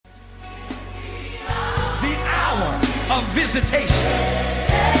of visitation.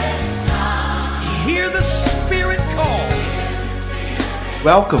 Hear the Spirit call.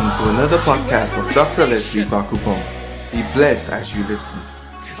 Welcome to another podcast of Dr. Leslie Bakupong. Be blessed as you listen.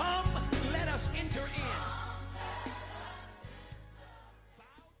 Come, let us enter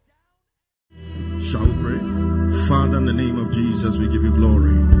in. Shall we pray? Father, in the name of Jesus, we give you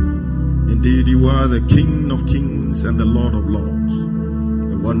glory. Indeed, you are the King of kings and the Lord of lords,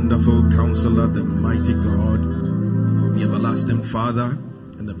 the wonderful Counselor, the mighty God, the everlasting Father,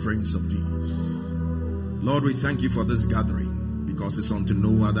 and the Prince of Peace. Lord, we thank you for this gathering, because it's unto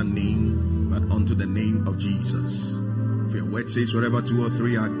no other name but unto the name of Jesus. For your word says, wherever 2 or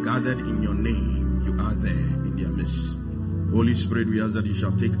 3 are gathered in your name, you are there in their midst. Holy Spirit, we ask that you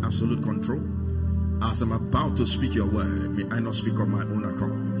shall take absolute control. As I'm about to speak your word, may I not speak of my own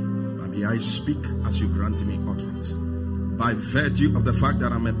accord, but may I speak as you grant me utterance. By virtue of the fact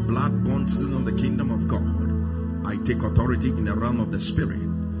that I'm a blood-born citizen of the kingdom of God, I take authority in the realm of the Spirit,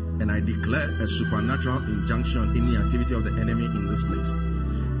 and I declare a supernatural injunction in the activity of the enemy in this place.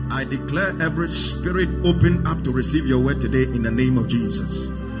 I declare every spirit open up to receive your word today in the name of Jesus.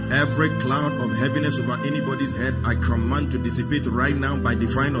 Every cloud of heaviness over anybody's head, I command to dissipate right now by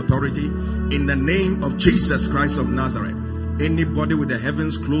divine authority in the name of Jesus Christ of Nazareth. Anybody with the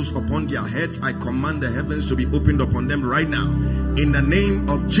heavens closed upon their heads, I command the heavens to be opened upon them right now in the name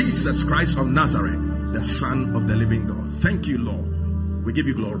of Jesus Christ of Nazareth, the Son of the living God. Thank you, Lord. We give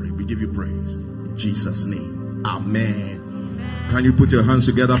you glory. We give you praise. In Jesus' name. Amen. Can you put your hands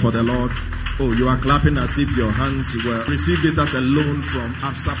together for the Lord? Oh, you are clapping as if your hands were received it as a loan from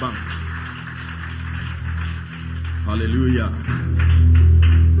Absa Bank. Hallelujah.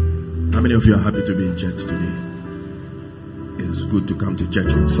 How many of you are happy to be in church today? It's good to come to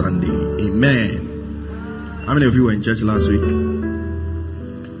church on Sunday. Amen. How many of you were in church last week?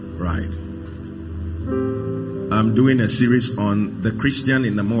 Right. I'm doing a series on the Christian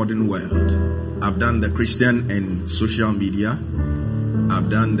in the modern world. I've done the Christian in social media. I've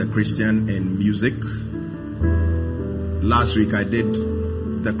done the Christian in music. Last week I did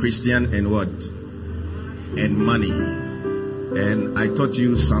the Christian in what? In money. And I taught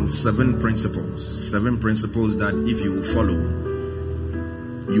you some 7 principles. 7 principles that if you follow,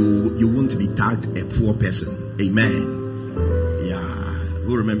 you won't be tagged a poor person. Amen. Yeah.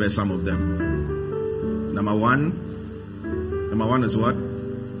 Who remembers some of them? Number one is what?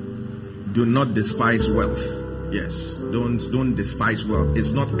 Do not despise wealth. Yes, don't despise wealth.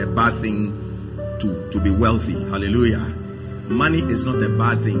 It's not a bad thing to be wealthy. Hallelujah. Money is not a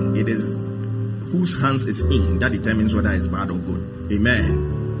bad thing. It is whose hands it's in that determines whether it's bad or good.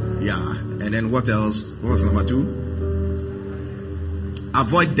 Amen. Yeah. And then what else? What was number 2?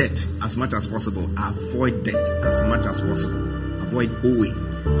 Avoid debt as much as possible. Avoid debt as much as possible. Avoid owing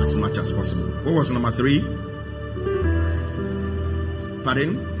as much as possible. What was number 3?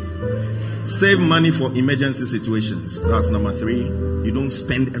 Pardon? Save money for emergency situations. That's number 3. You don't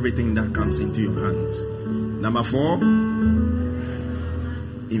spend everything that comes into your hands. Number 4,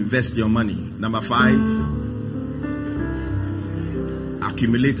 invest your money. Number 5,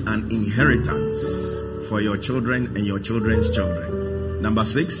 accumulate an inheritance for your children and your children's children. Number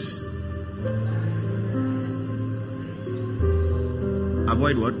 6,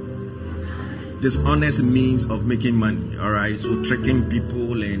 avoid what? Dishonest means of making money. Alright, so tricking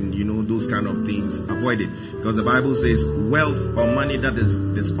people and those kind of things, avoid it, because the Bible says wealth or money that is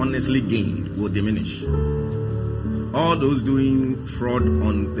dishonestly gained will diminish. All those doing fraud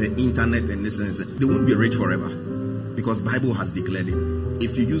on the internet and this and this, they won't be rich forever, because the Bible has declared it.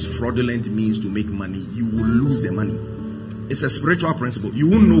 If you use fraudulent means to make money, you will lose the money. It's a spiritual principle. You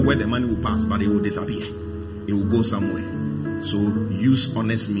won't know where the money will pass, but it will disappear. It will go somewhere. So use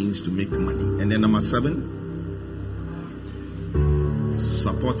honest means to make money. And then number 7,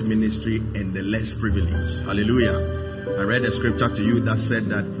 support ministry and the less privileged. Hallelujah. I read a scripture to you that said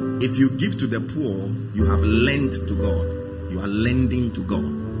that if you give to the poor, you have lent to God. You are lending to God.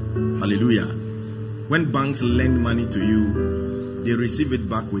 Hallelujah. When banks lend money to you, they receive it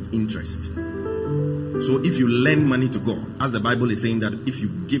back with interest. So if you lend money to God, as the Bible is saying that if you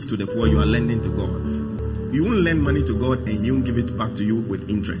give to the poor, you are lending to God. You won't lend money to God and He won't give it back to you with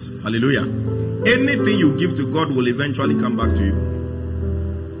interest. Hallelujah. Anything you give to God will eventually come back to you.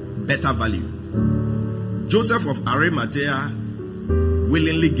 Better value. Joseph of Arimathea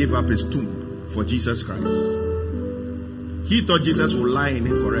willingly gave up his tomb for Jesus Christ. He thought Jesus would lie in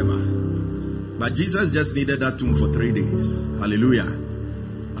it forever. But Jesus just needed that tomb for 3 days. Hallelujah.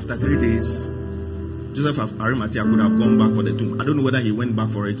 After 3 days, Joseph of Arimathea could have gone back for the tomb. I don't know whether he went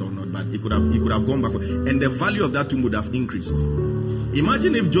back for it or not, but he could have gone back for it. And the value of that tomb would have increased.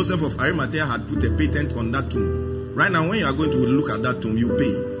 Imagine if Joseph of Arimathea had put a patent on that tomb. Right now, when you are going to look at that tomb, you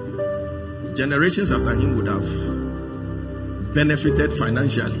pay. Generations after him would have benefited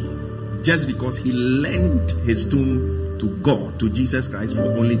financially just because he lent his tomb to God, to Jesus Christ, for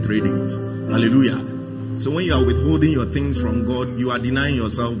only 3 days. Hallelujah. So when you are withholding your things from God, you are denying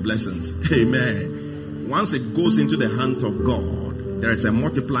yourself blessings. Amen. Once it goes into the hands of God, there is a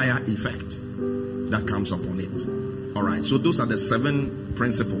multiplier effect that comes upon it. All right. So those are the 7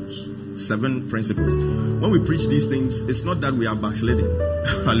 principles. 7 principles. When we preach these things, it's not that we are backsliding.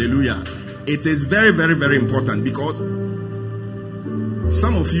 Hallelujah. It is very, very, very important, because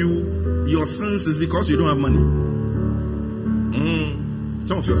some of you, your sins is because you don't have money.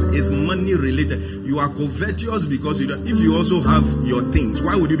 Some of you, it's money related. You are covetous because you don't. If you also have your things,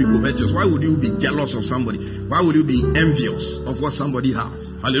 why would you be covetous? Why would you be jealous of somebody? Why would you be envious of what somebody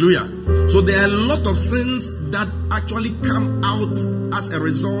has? Hallelujah. So there are a lot of sins that actually come out as a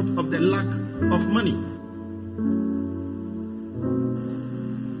result of the lack of money.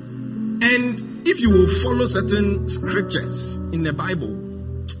 And if you will follow certain scriptures in the Bible,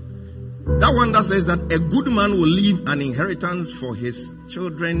 that one that says that a good man will leave an inheritance for his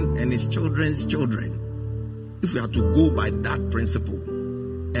children and his children's children. If we are to go by that principle,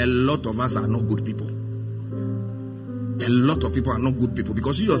 a lot of us are not good people. A lot of people are not good people,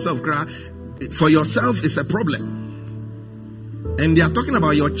 because you yourself cry for yourself is a problem. And they are talking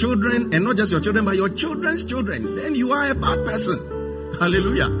about your children, and not just your children, but your children's children. Then you are a bad person.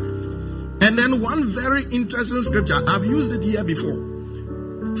 Hallelujah. And then one very interesting scripture, I've used it here before.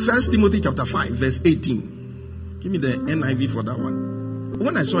 1 Timothy chapter 5 verse 18. Give me the NIV for that one.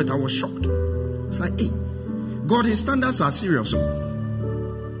 When I saw it, I was shocked. It's like, hey, God, his standards are serious.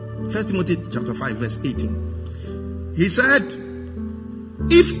 1 Timothy chapter 5 verse 18. He said,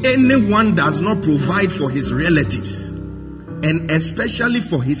 if anyone does not provide for his relatives, and especially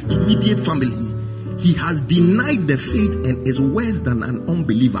for his immediate family, he has denied the faith and is worse than an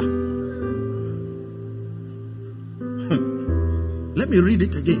unbeliever. Let me read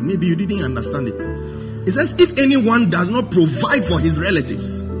it again. Maybe you didn't understand it. It says, if anyone does not provide for his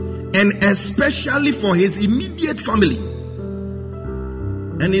relatives, and especially for his immediate family,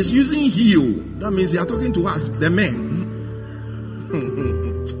 and is using heal, that means they are talking to us, the men.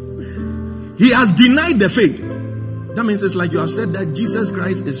 He has denied the faith. That means it's like you have said that Jesus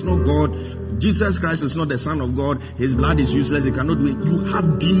Christ is not God. Jesus Christ is not the Son of God. His blood is useless. He cannot do it. You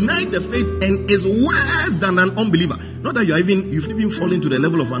have denied the faith and is worse than an unbeliever. Not that you've even fallen to the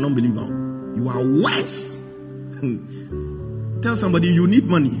level of an unbeliever. You are worse. Tell somebody you need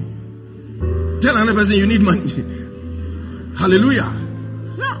money. Tell another person you need money. Hallelujah.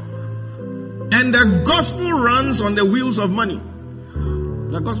 Yeah. And the gospel runs on the wheels of money.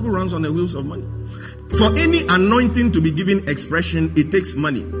 The gospel runs on the wheels of money. For any anointing to be given expression, it takes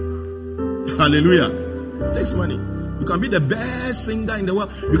money. Hallelujah. It takes money. You can be the best singer in the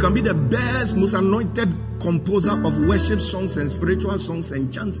world. You can be the best, most anointed composer of worship songs and spiritual songs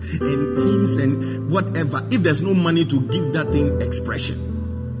and chants and hymns and whatever. If there's no money to give that thing expression,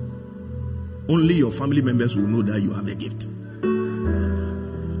 only your family members will know that you have a gift.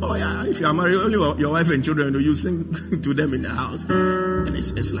 Oh yeah, if you are married, only your wife and children know you sing to them in the house. And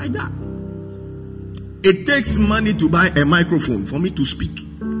it's like that. It takes money to buy a microphone for me to speak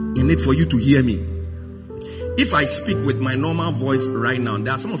in it, for you to hear me. If I speak with my normal voice right now,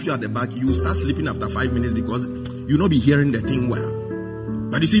 there are some of you at the back, you will start sleeping after 5 minutes because you'll not be hearing the thing well.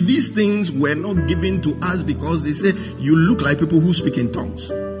 But you see, these things were not given to us because they say you look like people who speak in tongues.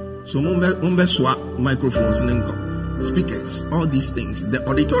 So swap microphones, speakers, all these things. The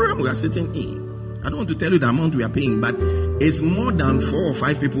auditorium we are sitting in, I don't want to tell you the amount we are paying, but it's more than 4 or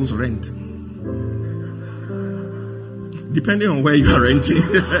 5 people's rent. Depending on where you are renting.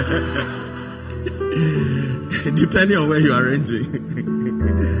 Depending on where you are renting.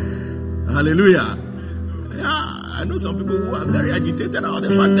 Hallelujah. Yeah, I know some people who are very agitated about the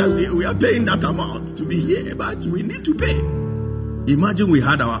fact that we are paying that amount to be here, but we need to pay. Imagine we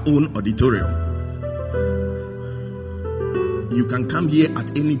had our own auditorium. You can come here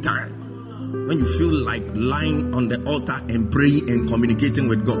at any time when you feel like lying on the altar and praying and communicating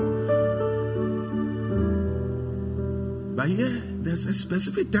with God. But here, there's a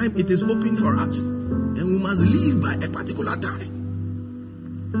specific time it is open for us, and we must leave by a particular time.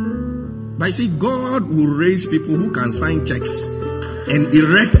 But you see, God will raise people who can sign checks and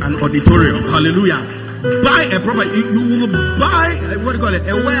erect an auditorium. Hallelujah. Buy a property. You will buy a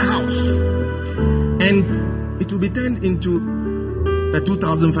warehouse, and it will be turned into a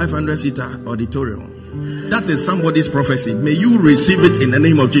 2,500 seater auditorium. That is somebody's prophecy. May you receive it in the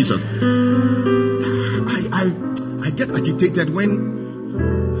name of Jesus. I get agitated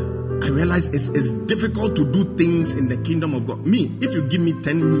when I realize it's difficult to do things in the kingdom of God. Me, if you give me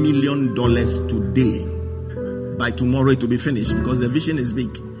 $10 million today, by tomorrow it will be finished because the vision is big.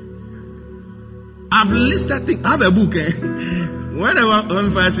 I've listed things. I have a book. Whenever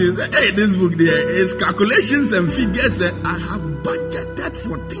one person says, hey, this book there is calculations and figures. I have budgeted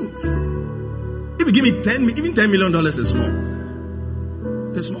for things. If you give me even $10 million is small.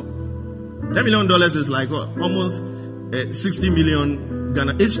 It's small. $10 million is like almost 60 million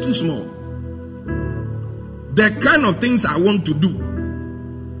Ghana. It's too small. The kind of things I want to do.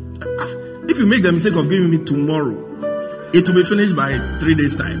 If you make the mistake of giving me tomorrow, it will be finished by 3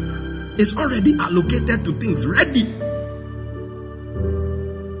 days' time. It's already allocated to things. Ready.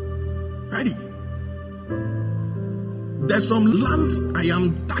 There's some lands I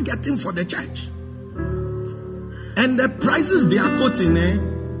am targeting for the church. And the prices they are quoting,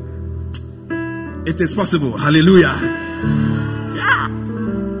 it is possible. Hallelujah. Yeah.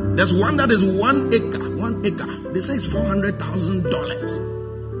 There's one that is 1 acre. 1 acre. They say it's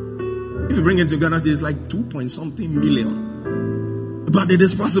 $400,000. If you bring it to Ghana, it's like 2-point-something million. But it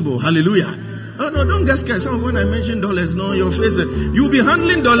is possible. Hallelujah. Oh no, don't get scared. Some when I mention dollars, no, your face, you'll be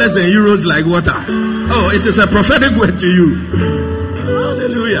handling dollars and euros like water. Oh, it is a prophetic word to you.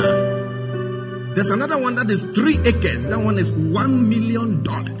 Hallelujah. There's another one that is 3 acres. That one is $1 million.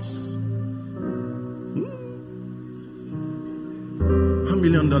 $1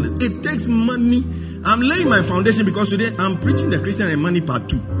 million. It takes money. I'm laying my foundation because today I'm preaching the Christian and money part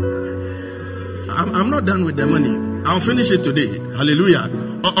 2. I'm not done with the money. I'll finish it today. Hallelujah.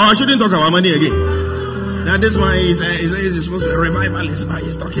 Or I shouldn't talk about money again. Now this one is supposed to be a revival.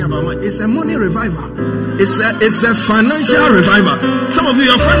 He's talking about money. It's a money revival. It's a financial revival. Some of you,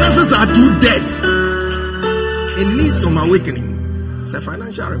 your finances are too dead. It needs some awakening. It's a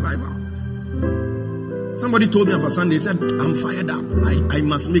financial revival. Somebody told me about Sunday. He said, I'm fired up. I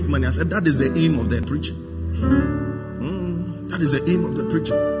must make money. I said, that is the aim of the preaching. That is the aim of the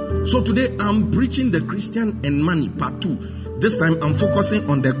preaching. So today I'm preaching the Christian and money part 2. This time I'm focusing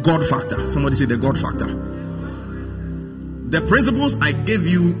on the God factor. Somebody say the God factor. The principles I gave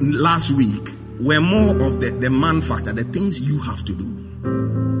you last week were more of the man factor, the things you have to do.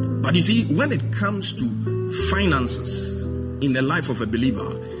 But you see, when it comes to finances in the life of a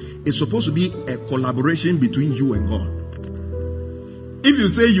believer, it's supposed to be a collaboration between you and God. If you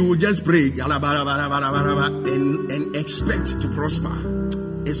say you will just pray and expect to prosper,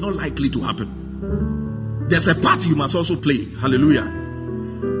 it's not likely to happen. There's a part you must also play. Hallelujah.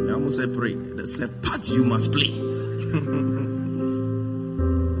 I almost said pray. There's a part you must play.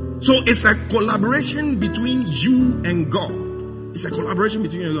 So it's a collaboration between you and God. It's a collaboration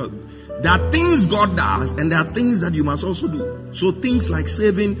between you and God. There are things God does and there are things that you must also do. So things like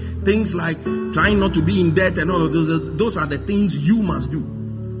saving, things like trying not to be in debt and all of those are the things you must do.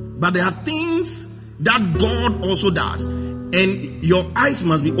 But there are things that God also does. And your eyes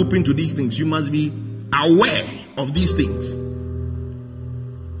must be open to these things. You must be aware of these things.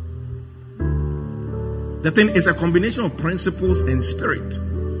 The thing is a combination of principles and spirit.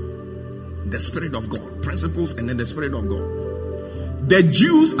 The Spirit of God. Principles and then the Spirit of God. The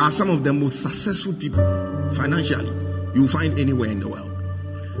Jews are some of the most successful people financially you will find anywhere in the world.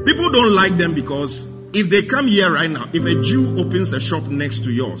 People don't like them because if they come here right now, if a Jew opens a shop next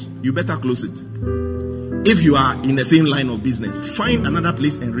to yours, you better close it. If you are in the same line of business, find another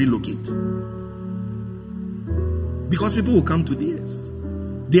place and relocate. Because people will come to theirs.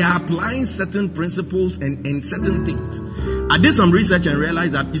 They are applying certain principles and certain things. I did some research and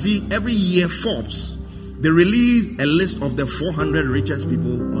realized that, you see, every year Forbes, they release a list of the 400 richest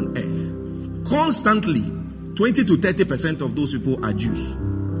people on earth. Constantly, 20 to 30% of those people are Jews.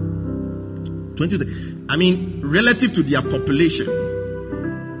 Relative to their population,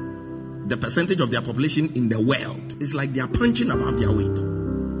 the percentage of their population in the world is like they are punching above their weight.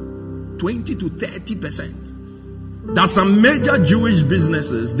 20 to 30%. There's some major Jewish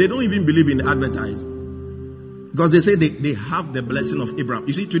businesses, they don't even believe in advertising. Because they say they have the blessing of Abraham.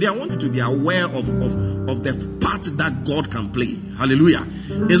 You see, today I want you to be aware of the part that God can play. Hallelujah.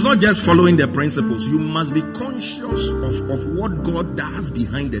 It's not just following the principles. You must be conscious of what God does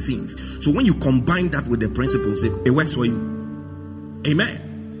behind the scenes. So when you combine that with the principles, it works for you.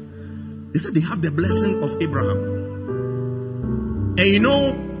 Amen. They said they have the blessing of Abraham. And you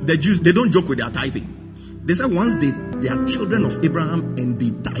know, the Jews, they don't joke with their tithing. They said once they are children of Abraham and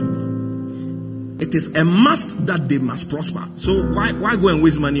they tithe, it is a must that they must prosper. So why go and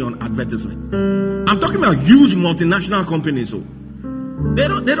waste money on advertisement? I'm talking about huge multinational companies. So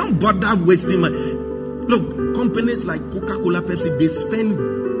they don't bother wasting money. Look, companies like Coca-Cola, Pepsi, they spend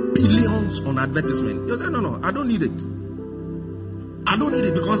billions on advertisement. You say, no, I don't need it. I don't need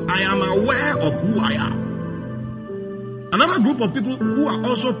it because I am aware of who I am. Another group of people who are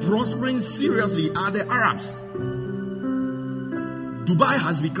also prospering seriously are the Arabs. Dubai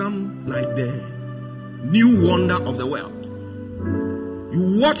has become like the new wonder of the world.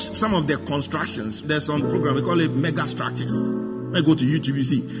 You watch some of the constructions. There's some program, we call it mega structures. When you go to YouTube, you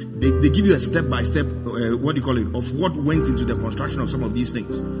see, they give you a step-by-step, of what went into the construction of some of these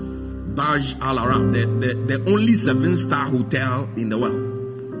things. Burj Al Arab, the only 7-star hotel in the world.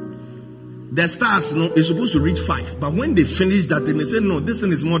 The stars is supposed to reach 5, but when they finish that, they may say, no, this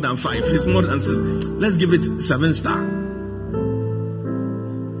thing is more than 5, it's more than 6. Let's give it 7-star.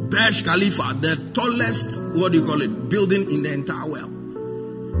 Burj Khalifa, the tallest, building in the entire world.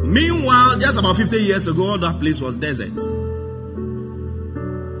 Meanwhile, just about 50 years ago, all that place was desert.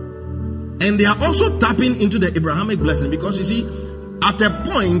 And they are also tapping into the Abrahamic blessing because you see, at a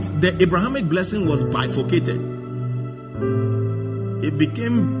point, the Abrahamic blessing was bifurcated. It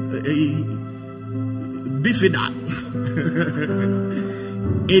became a bifida.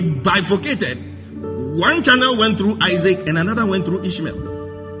 It bifurcated. One channel went through Isaac and another went through Ishmael.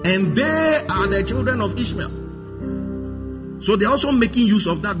 And they are the children of Ishmael. So they're also making use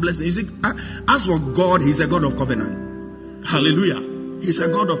of that blessing. You see, as for God, He's a God of covenant. Hallelujah. He's a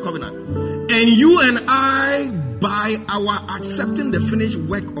God of covenant. And you and I, by our accepting the finished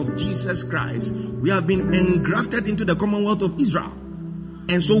work of Jesus Christ, we have been engrafted into the Commonwealth of Israel.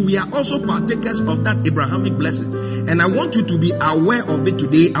 And so we are also partakers of that Abrahamic blessing. And I want you to be aware of it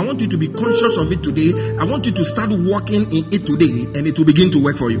today. I want you to be conscious of it today. I want you to start walking in it today, and it will begin to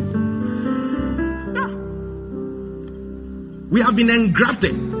work for you. Yeah. We have been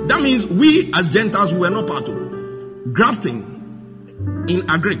engrafted. That means we as Gentiles, we were not part of grafting. In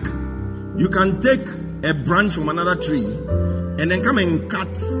Agric, you can take a branch from another tree and then come and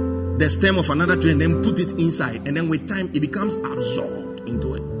cut the stem of another tree and then put it inside, and then with time it becomes absorbed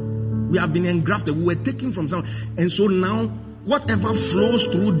into it. We have been engrafted. We were taken from someone, and so now whatever flows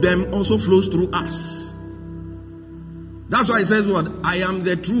through them also flows through us. That's why it says what? I am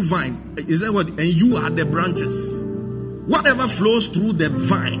the true vine. He said what? And you are the branches. Whatever flows through the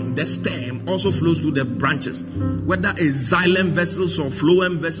vine, the stem, also flows through the branches. Whether it's xylem vessels or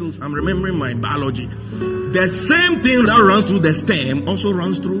phloem vessels, I'm remembering my biology. The same thing that runs through the stem also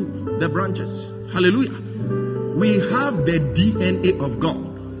runs through the branches. Hallelujah. We have the DNA of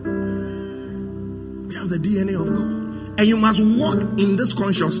God. We have the DNA of God. And you must walk in this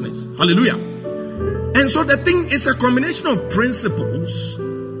consciousness. Hallelujah. And so the thing is a combination of principles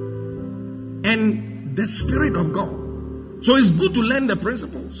and the Spirit of God. So it's good to learn the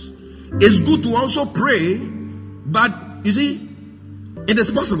principles. It's good to also pray. But you see, it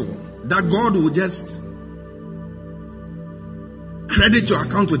is possible that God will just credit your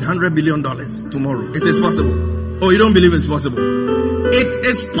account with $100 million tomorrow. It is possible. Oh, you don't believe it's possible? It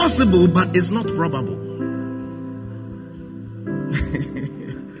is possible, but it's not probable.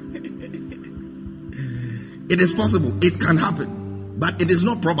 It is possible. It can happen, but it is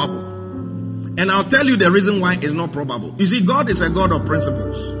not probable. And I'll tell you the reason why it's not probable. You see, God is a God of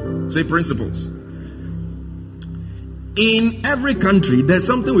principles. Say principles. In every country, there's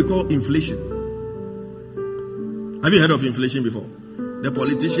something we call inflation. Have you heard of inflation before? The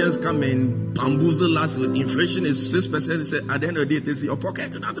politicians come and bamboozle us with inflation is 6%. They say, at the end of the day, they say your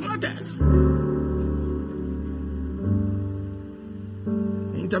pocket, nothing matters.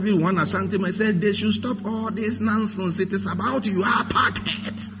 I interviewed one Ashanti man, said they should stop all this nonsense. It is about your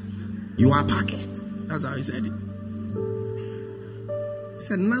pocket. Your pocket. That's how he said it. He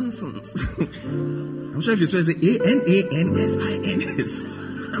said nonsense. I'm sure if you spell it, ANANSINS.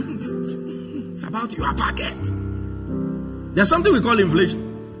 Nonsense. It's about your pocket. There's something we call inflation.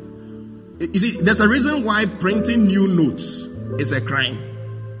 You see, there's a reason why printing new notes is a crime.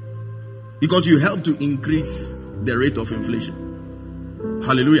 Because you help to increase the rate of inflation.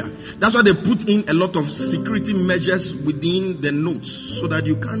 Hallelujah. That's why they put in a lot of security measures within the notes so that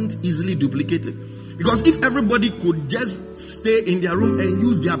you can't easily duplicate it. Because if everybody could just stay in their room and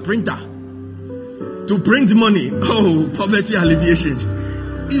use their printer to print money, oh, poverty alleviation.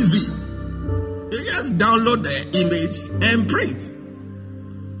 Easy. You just download the image and print.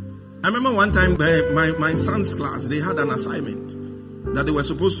 I remember one time my son's class, they had an assignment that they were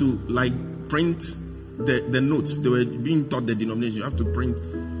supposed to print the notes. They were being taught the denomination. You have to print.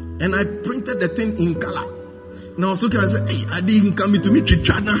 And I printed the thing in color. And I was looking and I said, hey, I didn't come to meet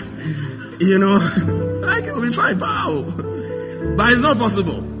Trichana. You know, I can be fine, wow. But it's not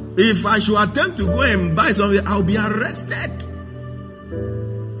possible. If I should attempt to go and buy something, I'll be arrested.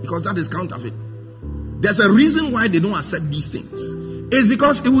 Because that is counterfeit. There's a reason why they don't accept these things. It's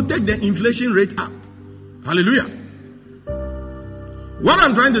because it will take the inflation rate up. Hallelujah. What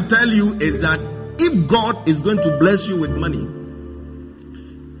I'm trying to tell you is that if God is going to bless you with money,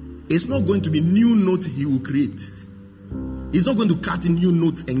 it's not going to be new notes he will create. He's not going to cut in new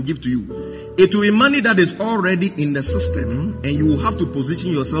notes and give to you. It will be money that is already in the system, and you will have to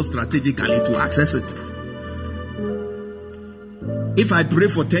position yourself strategically to access it. If I pray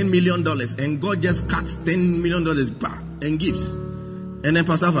for $10 million and God just cuts $10 million and gives, and then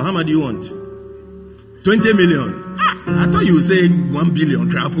Pastor, how much do you want? 20 million. I thought you would say 1 billion.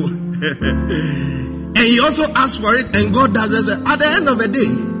 Crap. And he also asks for it, and God does it. At the end of the day,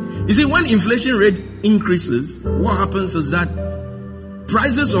 you see, when inflation rate increases, what happens is that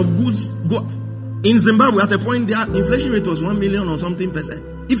prices of goods go. In Zimbabwe, at a point, their inflation rate was 1 million or something percent.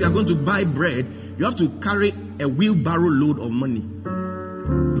 If you are going to buy bread, you have to carry a wheelbarrow load of money,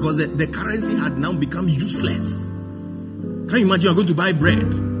 because the currency had now become useless. Can you imagine you are going to buy bread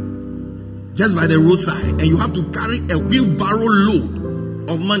just by the roadside and you have to carry a wheelbarrow load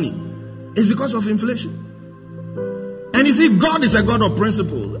of money? It's because of inflation. And you see, God is a God of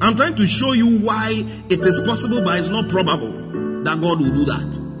principles. I'm trying to show you why it is possible, but it's not probable that God will do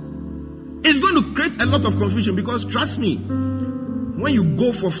that. It's going to create a lot of confusion, because trust me, when you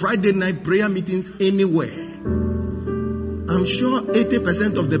go for Friday night prayer meetings anywhere, I'm sure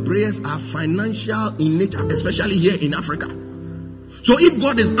 80% of the prayers are financial in nature, especially here in Africa. So if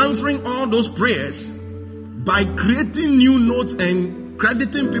God is answering all those prayers by creating new notes and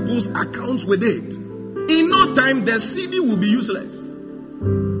crediting people's accounts with it, in no time the CD will be useless,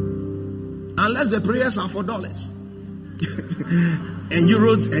 unless the prayers are for dollars and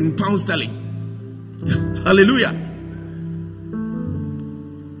euros and pound sterling. Hallelujah.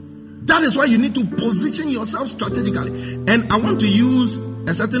 That is why you need to position yourself strategically. And I want to use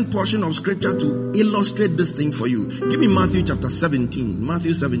a certain portion of scripture to illustrate this thing for you. Give me Matthew chapter 17.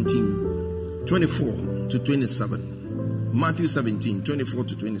 Matthew 17, 24 to 27. Matthew 17, 24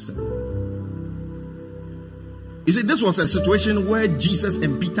 to 27. You see, this was a situation where Jesus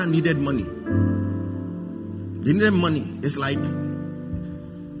and Peter needed money. They needed money. It's like,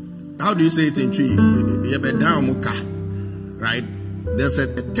 how do you say it in Tree? Right? There's a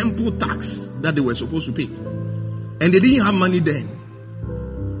temple tax that they were supposed to pay, and they didn't have money then.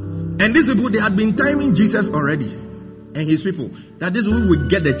 And these people, they had been timing Jesus already and his people, that this people would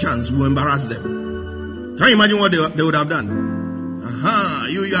get the chance to embarrass them. Can you imagine what they would have done?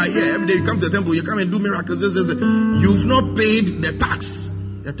 You are here every day, you come to the temple, you come and do miracles. You've not paid the tax,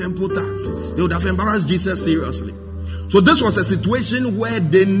 the temple tax. They would have embarrassed Jesus seriously. So this was a situation where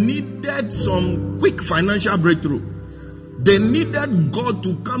they needed some quick financial breakthrough. They needed God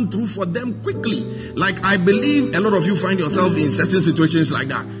to come through for them quickly. Like, I believe a lot of you find yourself in certain situations like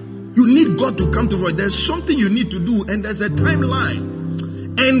that. You need God to come through. There's something you need to do, and there's a timeline,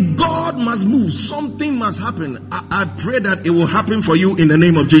 and God must move. Something must happen. I pray that it will happen for you in the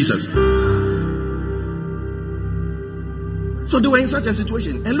name of Jesus. So they were in such a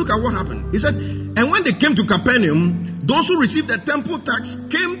situation, and look at what happened. He said, and when they came to Capernaum, those who received the temple tax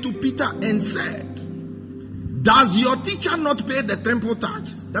came to Peter and said, does your teacher not pay the temple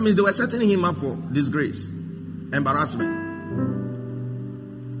tax? That means they were setting him up for disgrace, embarrassment.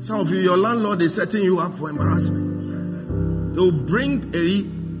 Some of you, your landlord is setting you up for embarrassment. They'll bring a,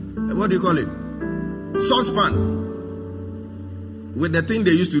 what do you call it? Saucepan with the thing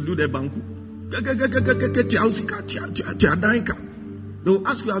they used to do the banku. They'll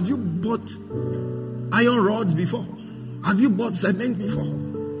ask you, have you bought iron rods before? Have you bought cement before?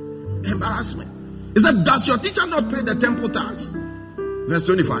 Embarrassment. He said, does your teacher not pay the temple tax? Verse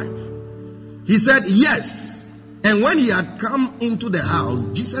 25. He said, yes. And when he had come into the house,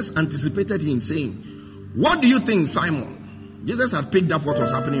 Jesus anticipated him, saying, what do you think, Simon? Jesus had picked up what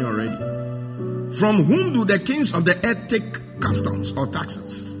was happening already. From whom do the kings of the earth take customs or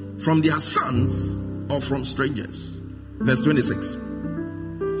taxes? From their sons or from strangers? Verse 26.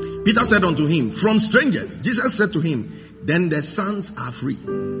 Peter said unto him, from strangers. Jesus said to him, then the sons are free.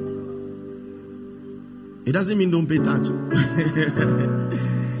 It doesn't mean don't pay tax.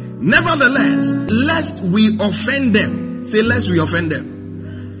 Nevertheless, lest we offend them. Say, lest we offend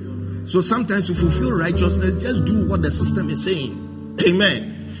them. So sometimes to fulfill righteousness, just do what the system is saying.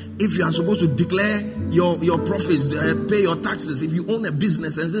 Amen. If you are supposed to declare your profits, pay your taxes, if you own a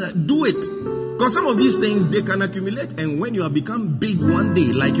business and say that, do it. Because some of these things, they can accumulate, and when you have become big one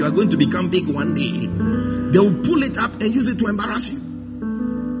day, like you are going to become big one day, they will pull it up and use it to embarrass you.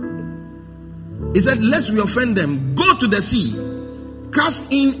 He said, lest we offend them, go to the sea,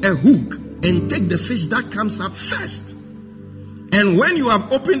 cast in a hook, and take the fish that comes up first. And when you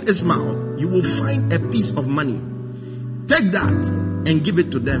have opened its mouth, you will find a piece of money. Take that and give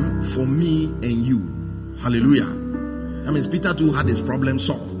it to them for me and you. Hallelujah. That means Peter too had his problem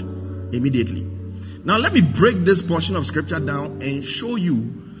solved immediately. Now let me break this portion of scripture down and show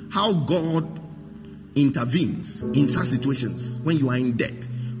you how God intervenes in such situations when you are in debt,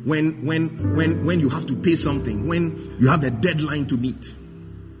 when you have to pay something, when you have a deadline to meet.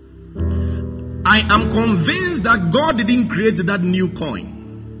 I am convinced that God didn't create that new coin.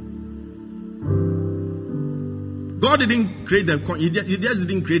 God didn't create the coin. He just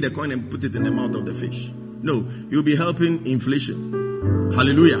didn't create the coin and put it in the mouth of the fish. No, you'll be helping inflation.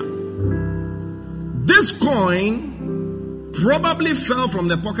 Hallelujah. This coin probably fell from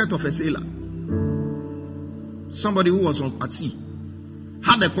the pocket of a sailor. Somebody who was at sea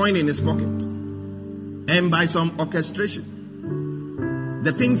had the coin in his pocket, and by some orchestration,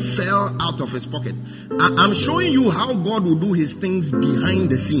 the thing fell out of his pocket. I'm showing you how God will do his things behind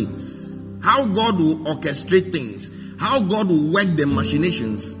the scenes, how God will orchestrate things, how God will work the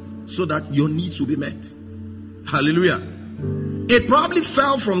machinations so that your needs will be met. Hallelujah. It probably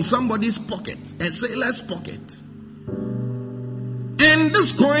fell from somebody's pocket, a sailor's pocket, and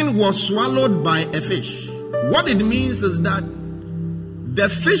this coin was swallowed by a fish. What it means is that the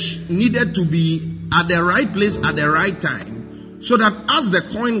fish needed to be at the right place at the right time, so that as the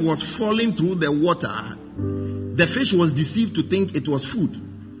coin was falling through the water, the fish was deceived to think it was food,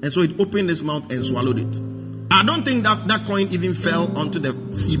 and so it opened its mouth and swallowed it. I don't think that coin even fell onto the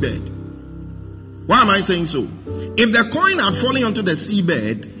seabed. Why am I saying so? If the coin had fallen onto the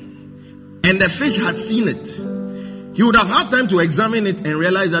seabed and the fish had seen it, he would have had time to examine it and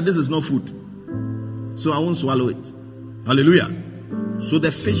realize that this is not food, so I won't swallow it. Hallelujah. So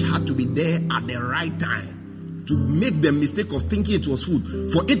the fish had to be there at the right time to make the mistake of thinking it was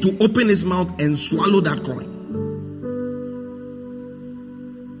food, for it to open its mouth and swallow that coin.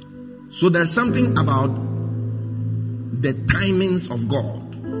 So there's something about the timings of God.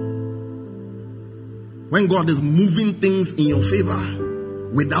 When God is moving things in your favor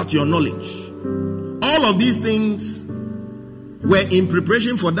without your knowledge. All of these things were in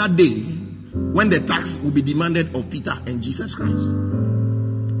preparation for that day when the tax will be demanded of Peter and Jesus Christ.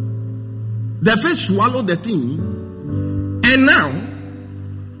 The fish swallowed the thing, and now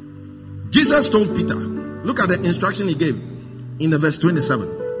Jesus told Peter, look at the instruction he gave in the verse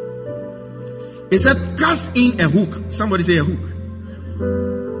 27. He said, cast in a hook. Somebody say a hook.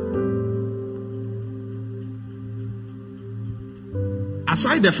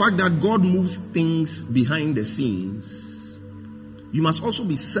 Aside the fact that God moves things behind the scenes, you must also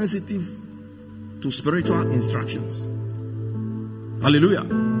be sensitive to spiritual instructions. Hallelujah.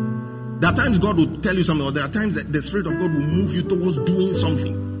 There are times God will tell you something, or there are times that the Spirit of God will move you towards doing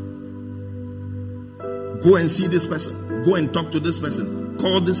something. Go and see this person. Go and talk to this person.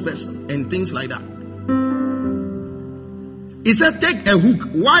 Call this person. And things like that. He said, take a hook.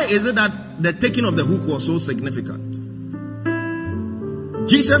 Why is it that the taking of the hook was so significant?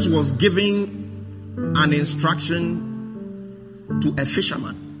 Jesus was giving an instruction to a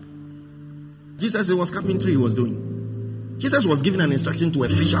fisherman. Jesus, it was carpentry he was doing. Jesus was giving an instruction to a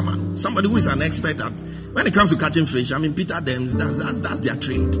fisherman, somebody who is an expert at, when it comes to catching fish. I mean, Peter, that's their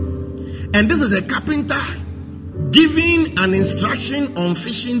trade. And this is a carpenter giving an instruction on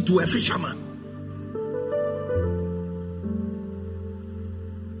fishing to a fisherman.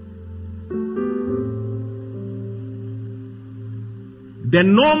 The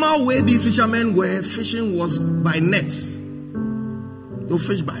normal way these fishermen were fishing was by nets. They'll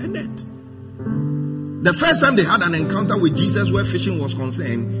fish by a net. The first time they had an encounter with Jesus where fishing was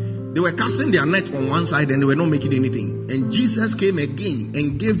concerned, they were casting their net on one side and they were not making anything. And Jesus came again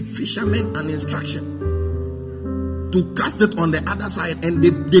and gave fishermen an instruction to cast it on the other side, and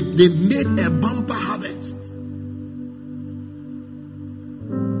they made a bumper harvest.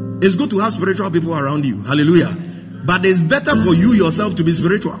 It's good to have spiritual people around you. Hallelujah. But it's better for you yourself to be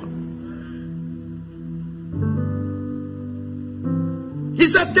spiritual. He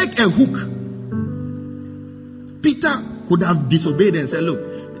said, take a hook. Peter could have disobeyed and said, look,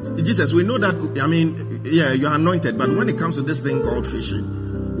 Jesus, we know that, yeah, you are anointed, but when it comes to this thing called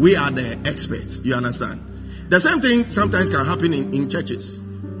fishing, we are the experts. You understand? The same thing sometimes can happen in churches.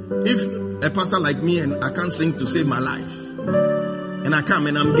 If a pastor like me and I can't sing to save my life, and I come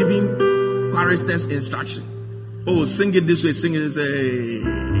and I'm giving choristers instruction. Oh, sing it this way, sing it this way.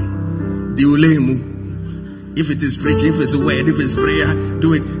 If it is preaching, if it's a word, if it's prayer,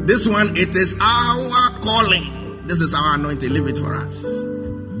 do it. This one, it is our calling. This is our anointing. Leave it for us.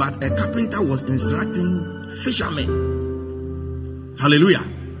 But a carpenter was instructing fishermen. Hallelujah.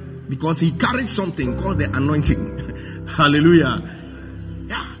 Because he carried something called the anointing. Hallelujah.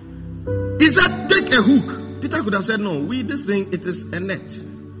 Yeah. He said, take a hook. Peter could have said, no, this thing, it is a net.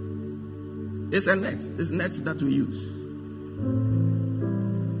 It's a net. It's nets that we use.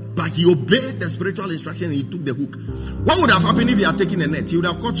 But he obeyed the spiritual instruction and he took the hook. What would have happened if he had taken a net? He would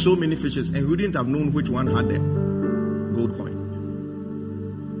have caught so many fishes and he wouldn't have known which one had the gold coin.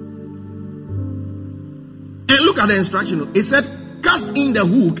 And look at the instruction. It said, cast in the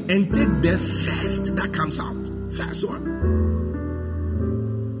hook and take the first that comes out. First one.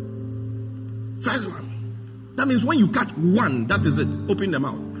 First one. That means when you catch one, that is it. Open them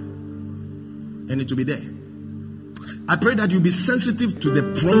out. And it will be there. I pray that you be sensitive to the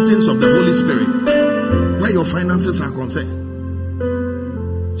promptings of the Holy Spirit where your finances are concerned.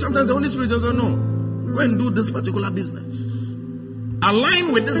 Sometimes the Holy Spirit doesn't know. Go and do this particular business.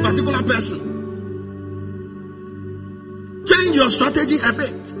 Align with this particular person. Change your strategy a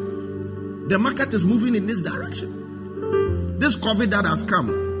bit. The market is moving in this direction. This COVID that has come,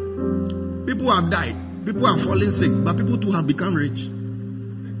 people have died, people are falling sick, but people too have become rich.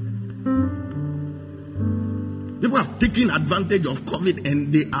 People have taken advantage of COVID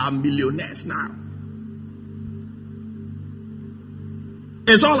and they are millionaires now.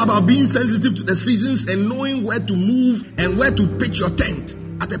 It's all about being sensitive to the seasons and knowing where to move and where to pitch your tent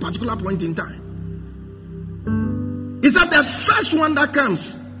at a particular point in time. Is that the first one that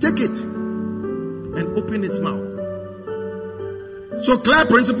comes? Take it and open its mouth. So clear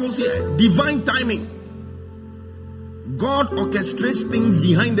principles here. Divine timing. God orchestrates things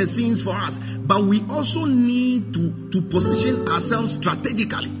behind the scenes for us, but we also need to position ourselves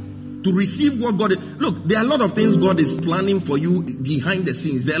strategically to receive what God is. Look, there are a lot of things God is planning for you behind the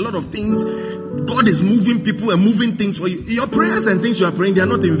scenes. There are a lot of things God is moving people and moving things for you. Your prayers and things you are praying, they are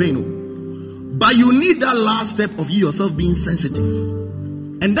not in vain. But you need that last step of you yourself being sensitive.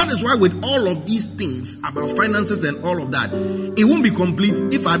 And that is why with all of these things about finances and all of that, it won't be complete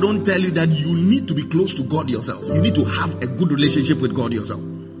if I don't tell you that you need to be close to God yourself. You need to have a good relationship with God yourself.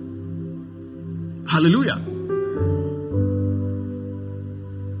 Hallelujah.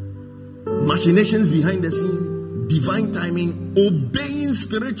 Machinations behind the scene, divine timing, obeying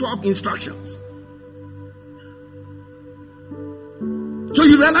spiritual instructions. So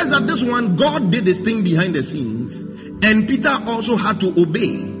you realize that this one, God did this thing behind the scenes. And Peter also had to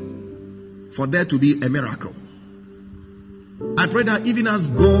obey for there to be a miracle. I pray that even as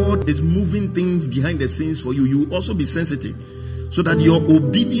God is moving things behind the scenes for you, you also be sensitive so that your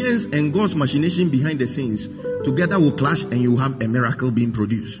obedience and God's machination behind the scenes together will clash and you have a miracle being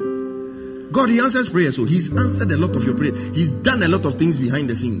produced. God, He answers prayer, so He's answered a lot of your prayer. He's done a lot of things behind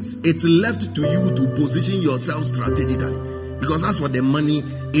the scenes. It's left to you to position yourself strategically. Because that's what the money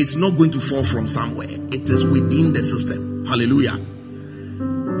is not going to fall from somewhere. It is within the system. Hallelujah.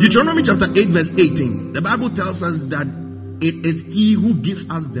 Deuteronomy chapter 8 verse 18. The Bible tells us that it is He who gives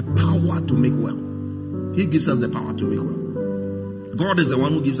us the power to make wealth. He gives us the power to make wealth. God is the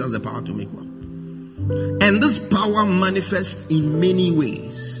one who gives us the power to make wealth. And this power manifests in many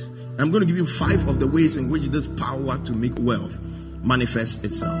ways. I'm going to give you 5 of the ways in which this power to make wealth manifests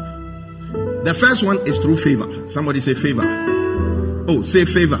itself. The first one is through favor. Somebody say favor. Oh, say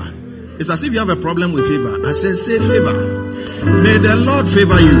favor. It's as if you have a problem with favor. I say favor. May the Lord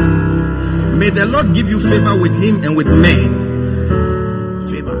favor you. May the Lord give you favor with Him and with men.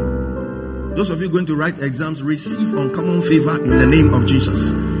 Favor. Those of you going to write exams, receive uncommon favor in the name of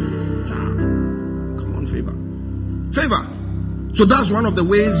Jesus. Common favor. Favor. So that's one of the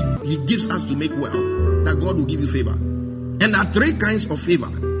ways He gives us to make wealth. That God will give you favor. And there are 3 kinds of favor.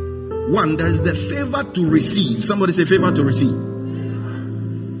 One, there is the favor to receive. Somebody say favor to receive.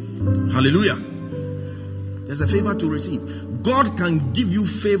 Hallelujah. There's a favor to receive. God can give you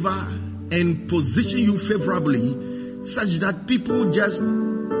favor and position you favorably such that people just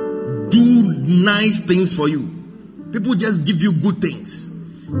do nice things for you. People just give you good things.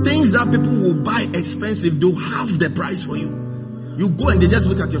 Things that people will buy expensive, they'll have the price for you. You go and they just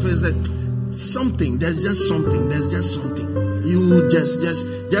look at your face and say, something, there's just something. You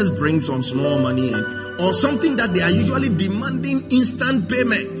just bring some small money in. Or something that they are usually demanding instant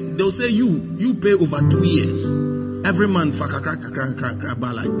payment. They'll say you pay over 2 years. Every month, like that.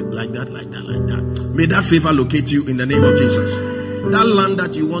 May that favor locate you in the name of Jesus. That land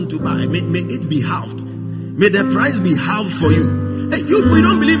that you want to buy, may it be halved. May the price be halved for you. Hey, we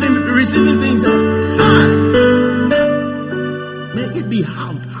don't believe in receiving things. May it be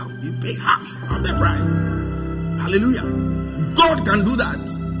halved. You pay half of the price. Hallelujah. God can do that.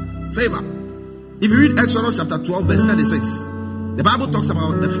 Favor. If you read Exodus chapter 12 verse 36, the Bible talks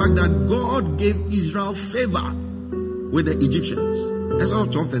about the fact that God gave Israel favor with the Egyptians.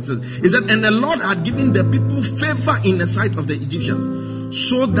 Exodus 12 36. It said, and the Lord had given the people favor in the sight of the Egyptians,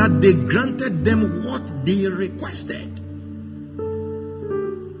 so that they granted them what they requested.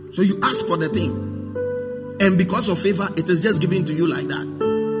 So you ask for the thing, And because of favor, it is just given to you like that.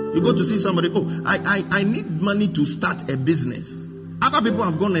 You go to see somebody, oh, I need money to start a business. Other people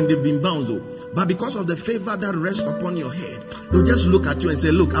have gone and they've been bound, but because of the favor that rests upon your head, they'll just look at you and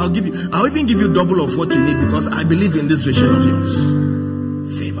say, look, I'll even give you double of what you need because I believe in this vision of yours.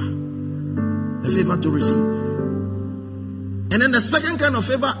 Favor. The favor to receive. And then the second kind of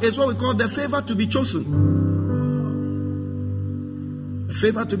favor is what we call the favor to be chosen. The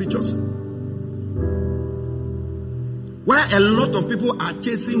favor to be chosen. Where a lot of people are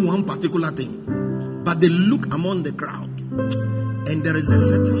chasing one particular thing, but they look among the crowd, and there is a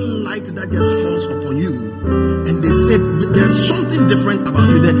certain light that just falls upon you, and they say there's something different about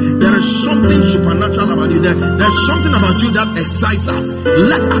you. There is something supernatural about you. There's something about you that excites us.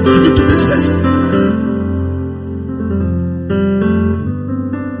 Let us give it to this person.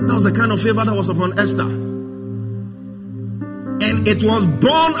 That was the kind of favor that was upon Esther, and it was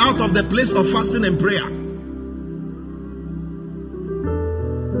born out of the place of fasting and prayer.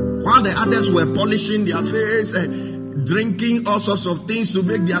 While the others were polishing their face and drinking all sorts of things to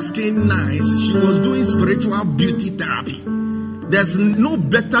make their skin nice, she was doing spiritual beauty therapy. There's no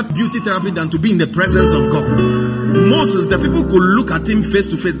better beauty therapy than to be in the presence of God. Moses, the people could look at him face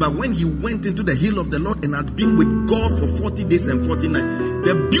to face, but when he went into the hill of the Lord and had been with God for 40 days and 40 nights,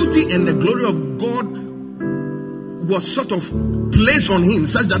 the beauty and the glory of God was sort of placed on him,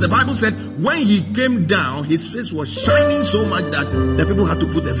 such that the Bible said when he came down, his face was shining so much that the people had to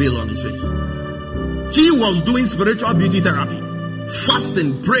put a veil on his face. He was doing spiritual beauty therapy,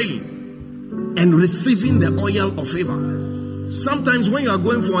 fasting, praying, and receiving the oil of favor. Sometimes when you are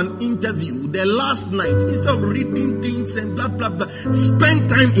going for an interview, the last night, instead of reading things and blah blah blah, spend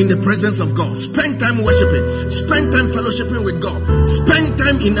time in the presence of God, spend time worshiping, spend time fellowshipping with God, spend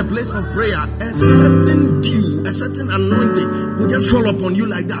time in a place of prayer. A certain dew, a certain anointing will just fall upon you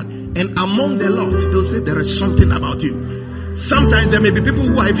like that, and among the lot, they'll say there is something about you. Sometimes there may be people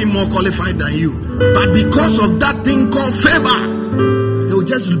who are even more qualified than you, but because of that thing called favor, they will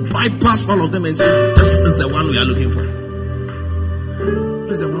just bypass all of them and say, this is the one we are looking for.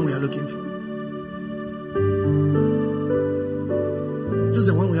 This is the one we are looking for. This is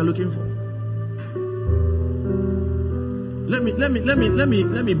the one we are looking for. Let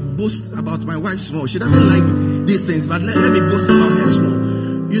me boast about my wife small. She doesn't like these things, but let me boast about her small.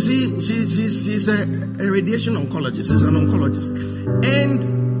 You see, she's a radiation oncologist. She's an oncologist.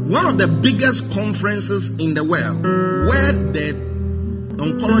 And one of the biggest conferences in the world, where the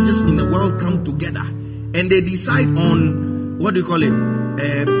oncologists in the world come together and they decide on, what do you call it,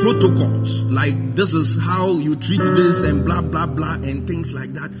 protocols, like this is how you treat this and blah blah blah and things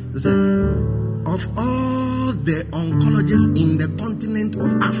like that. They say, of all the oncologists in the continent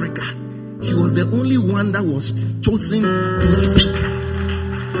of Africa, she was the only one that was chosen to speak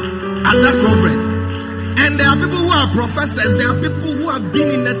at that conference. And there are people who are professors, there are people who have been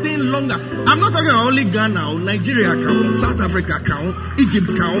in the thing longer. I'm not talking about only Ghana, Nigeria count, South Africa count, Egypt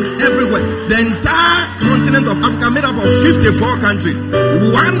count, everywhere. The entire continent of Africa made up of 54 countries.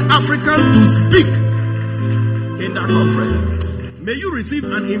 One African to speak in that conference. May you receive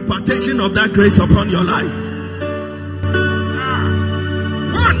an impartation of that grace upon your life.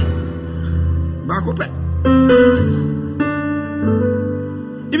 One. Bakope.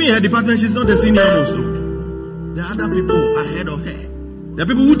 Even her department, she's not the senior most. The other people ahead of her, the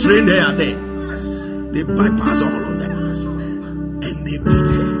people who trained her are there. They bypass all of them and they pick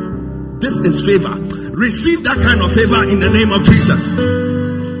her. This is favor. Receive that kind of favor in the name of Jesus.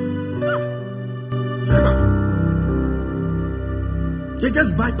 Favor. They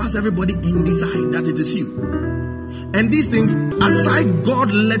just bypass everybody and decide that it is you. And these things, aside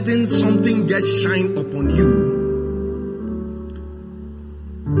God letting something just shine upon you,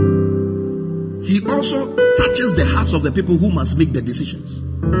 He also touches the hearts of the people who must make the decisions.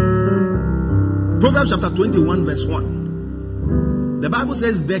 Proverbs chapter 21 verse 1. The Bible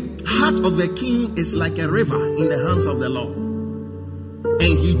says the heart of the king is like a river in the hands of the Lord,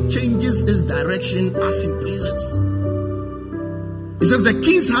 and he changes his direction as he pleases. It says the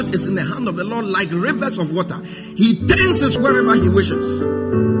king's heart is in the hand of the Lord like rivers of water. He turns it wherever he wishes.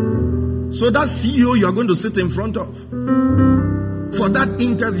 So that CEO you are going to sit in front of, for that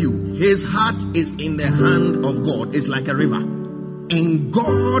interview, his heart is in the hand of God. It's like a river. And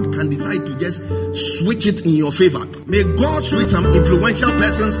God can decide to just switch it in your favor. May God switch some influential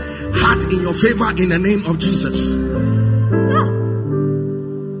person's heart in your favor in the name of Jesus. Yeah.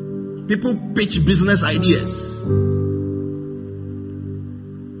 People pitch business ideas.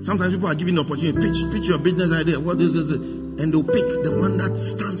 Sometimes people are given the opportunity, pitch your business idea. What is this? And they'll pick the one that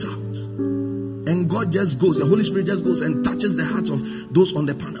stands out. and God just goes, the Holy Spirit just goes and touches the hearts of those on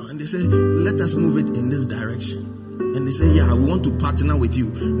the panel, and they say, let us move it in this direction. And they say, yeah, we want to partner with you.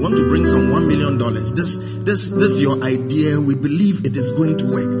 We want to bring some $1 million. This is your idea. We believe it is going to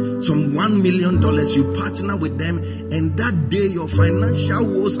work. Some $1 million, you partner with them, and that day your financial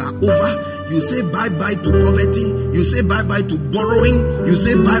woes are over. You say bye-bye to poverty. You say bye-bye to borrowing. You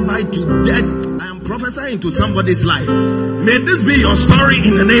say bye-bye to debt. I am prophesying to somebody's life. May this be your story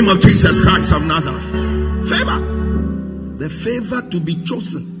in the name of Jesus Christ of Nazareth. Favor. The favor to be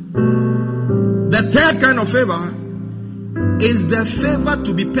chosen. The third kind of favor is the favor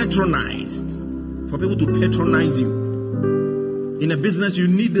to be patronized. For people to patronize you. In a business, you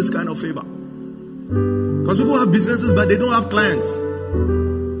need this kind of favor. Because people have businesses, but they don't have clients.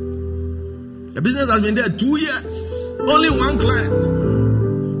 The business has been there 2 years. Only one client.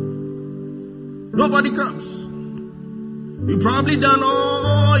 Nobody comes. You probably done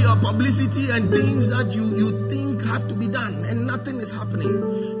all your publicity and things that you think have to be done, and nothing is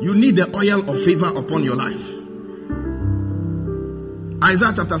happening. You need the oil of favor upon your life.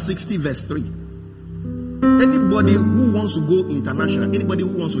 Isaiah chapter 60 verse 3. Anybody who wants to go international, anybody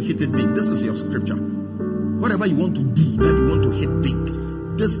who wants to hit it big, this is your scripture. Whatever you want to do, that you want to hit big,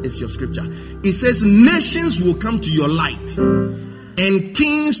 this is your scripture. It says, nations will come to your light, and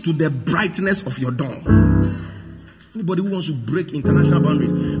kings to the brightness of your dawn. Anybody who wants to break international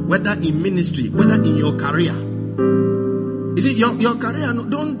boundaries, whether in ministry, whether in your career. You see, your career,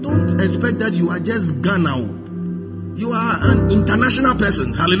 don't expect that you are just Ghana. You are an international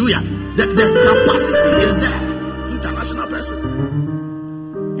person. Hallelujah. The capacity is there. International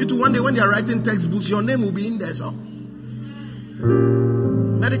person. You too, one day when they are writing textbooks, your name will be in there. So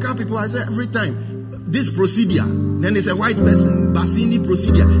medical people, I say every time, this procedure, then it's a white person, Bassini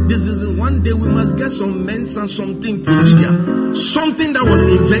procedure. This is one day we must get some Mensa something procedure. Something that was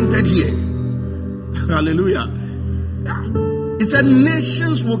invented here. Hallelujah. Yeah. It said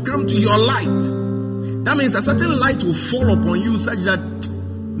nations will come to your light. That means a certain light will fall upon you such that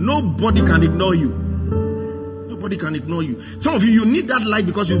nobody can ignore you. Nobody can ignore you. Some of you need that light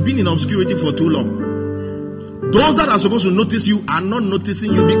because you've been in obscurity for too long. Those that are supposed to notice you are not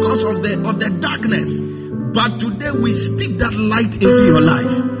noticing you because of the darkness. But today we speak that light into your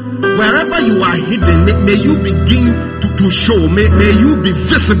life. Wherever you are hidden, may you begin to show. May you be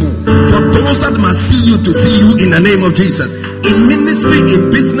visible for those that must see you to see you in the name of Jesus. In ministry,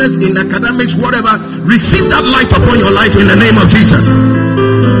 in business, in academics, whatever, receive that light upon your life in the name of Jesus.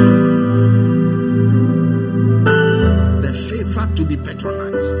 The favor to be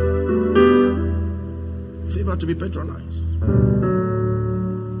patronized. Favor to be patronized.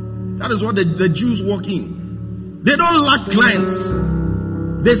 That is what the Jews walk in. They don't lack clients.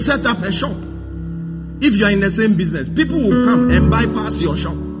 They set up a shop. If you are in the same business, people will come and bypass your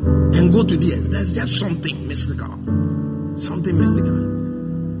shop and go to theirs. There's just something mystical. Something mystical.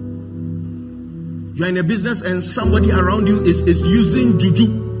 You are in a business and somebody around you is using juju.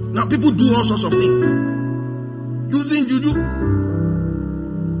 Now people do all sorts of things. Using juju.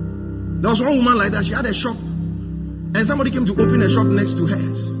 There was one woman like that. She had a shop. And somebody came to open a shop next to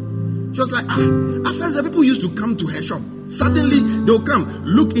hers. She was like, at first the people used to come to her shop. Suddenly they'll come,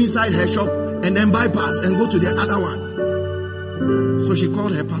 look inside her shop, and then bypass and go to the other one. So she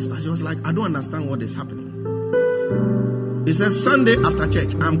called her pastor. She was like, I don't understand what is happening. He said, Sunday after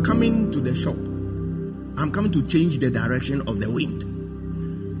church, I'm coming to the shop. I'm coming to change the direction of the wind.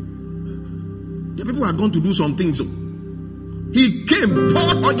 The people had gone to do some things. So he came,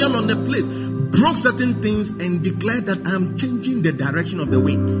 poured oil on the place, broke certain things, and declared that I'm changing the direction of the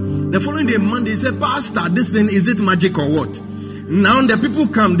wind. The following day, Monday, he said, Pastor, this thing, is it magic or what? Now the people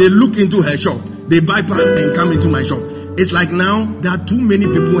come, they look into her shop, they bypass and come into my shop. It's like now there are too many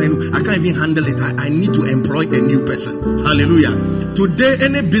people and I can't even handle it. I need to employ a new person. Hallelujah. Today,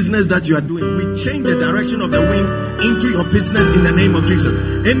 any business that you are doing, we change the direction of the wind into your business in the name of Jesus.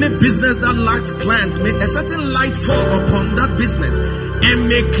 Any business that lacks clients, may a certain light fall upon that business. And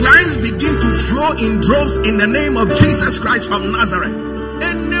may clients begin to flow in droves in the name of Jesus Christ of Nazareth.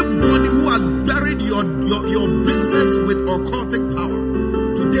 Anybody who has buried your business with occultic power,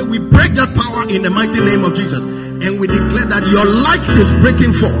 today we break that power in the mighty name of Jesus. And we declare that your life is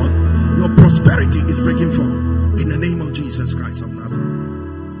breaking forth. Your prosperity is breaking forth. In the name of Jesus Christ of Nazareth.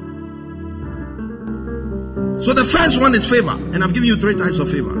 So the first one is favor. And I've given you 3 types of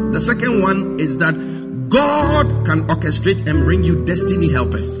favor. The second one is that God can orchestrate and bring you destiny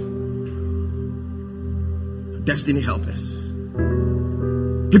helpers. Destiny helpers.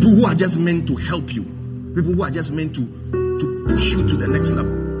 People who are just meant to help you. People who are just meant to push you to the next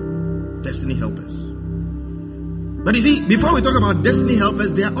level. Destiny helpers. But you see, before we talk about destiny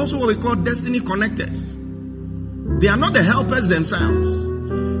helpers, they are also what we call destiny connectors. They are not the helpers themselves.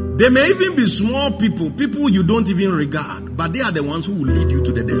 They may even be small people you don't even regard, but they are the ones who will lead you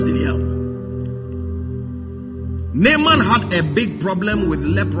to the destiny help. Naaman had a big problem with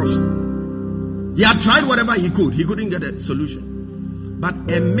leprosy. He had tried whatever he could. He couldn't get a solution. But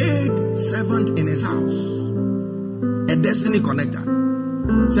a maid servant in his house, a destiny connector,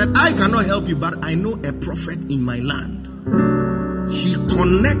 said, I cannot help you, but I know a prophet in my land. He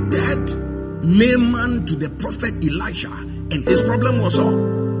connected Naaman to the prophet Elisha, and his problem was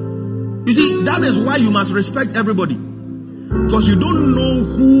solved. You see, that is why you must respect everybody, because you don't know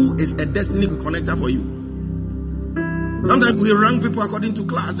who is a destiny connector for you. Sometimes we rank people according to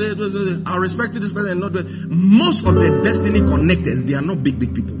class. I respect this person and not the. Most of the destiny connectors, they are not big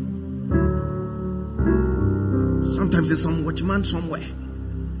people. Sometimes there's some watchman somewhere.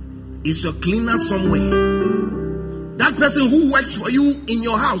 It's a cleaner somewhere. That person who works for you in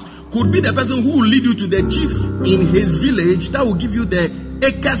your house could be the person who will lead you to the chief in his village that will give you the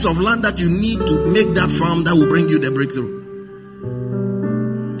acres of land that you need to make that farm that will bring you the breakthrough.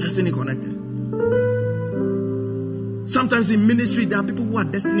 Destiny connected. Sometimes in ministry, there are people who are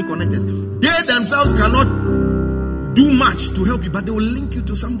destiny connectors. They themselves cannot do much to help you, but they will link you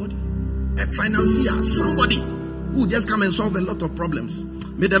to somebody, a financier, somebody who will just come and solve a lot of problems.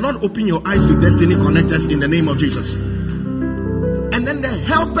 May the Lord open your eyes to destiny connectors in the name of Jesus. And then the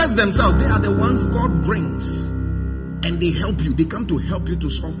helpers themselves, they are the ones God brings, and they help you. They come to help you to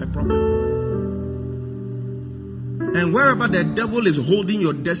solve a problem. And wherever the devil is holding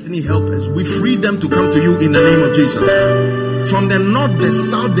your destiny helpers, we free them to come to you in the name of Jesus. From the north, the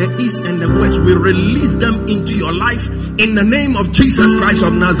south, the east, and the west, we release them into your life in the name of Jesus Christ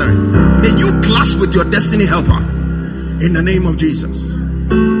of Nazareth. May you clash with your destiny helper in the name of Jesus.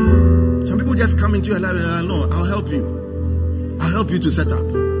 Some people just come into your life and no, I'll help you. I'll help you to set up.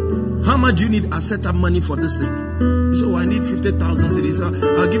 How much do you need as set up money for this thing? You say, I need 50,000 cedis.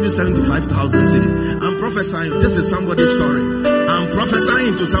 I'll give you 75,000 cedis. I'm prophesying. This is somebody's story. I'm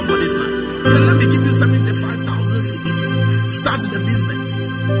prophesying to somebody's life. I said, let me give you 75,000 cedis. Start the business.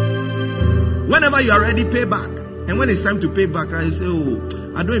 Whenever you are ready, pay back. And when it's time to pay back, you say,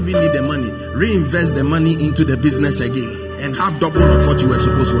 I don't even need the money. Reinvest the money into the business again and have double of what you were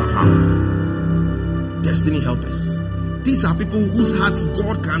supposed to have had. Destiny helpers. These are people whose hearts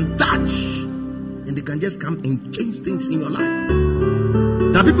God can touch, and they can just come and change things in your life.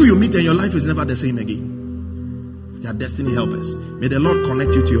 There are people you meet and your life is never the same again. They are destiny helpers. May the Lord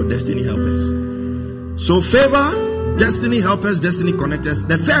connect you to your destiny helpers. So favor, destiny helpers, destiny connectors.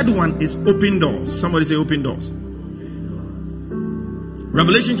 The third one is open doors. Somebody say open doors.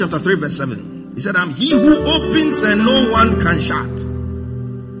 Revelation chapter 3 verse 7. He said, I'm he who opens and no one can shut.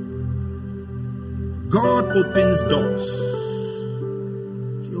 God opens doors.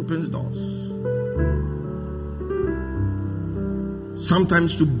 He opens doors.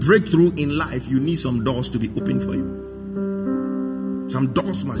 Sometimes to break through in life, you need some doors to be open for you. Some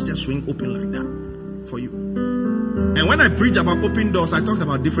doors must just swing open like that for you. And when I preach about open doors, I talked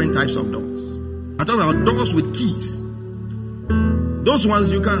about different types of doors. I talked about doors with keys. Those ones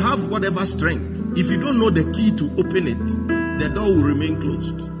you can have whatever strength. If you don't know the key to open it, the door will remain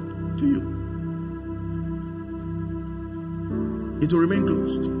closed to you. It will remain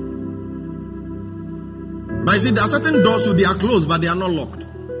closed. But you see, there are certain doors, so they are closed, but they are not locked.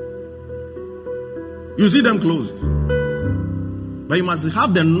 You see them closed. But you must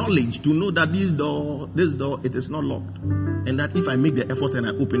have the knowledge to know that this door, it is not locked. And that if I make the effort and I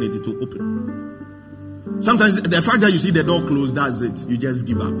open it, it will open. Sometimes the fact that you see the door closed, that's it. You just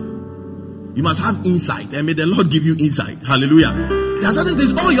give up. You must have insight, and may the Lord give you insight. Hallelujah. There are certain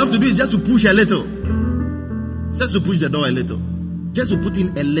things, all you have to do is just to push a little. Just to push the door a little. Just to put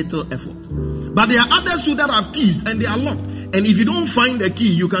in a little effort. But there are others too that have keys and they are locked. And if you don't find the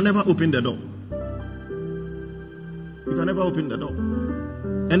key, you can never open the door. You can never open the door.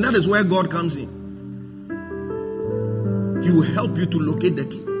 And that is where God comes in. He will help you to locate the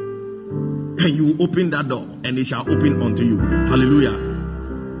key. And you will open that door and it shall open unto you. Hallelujah.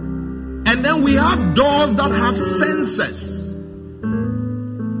 And then we have doors that have sensors.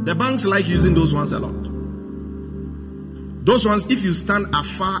 The banks like using those ones a lot. Those ones, if you stand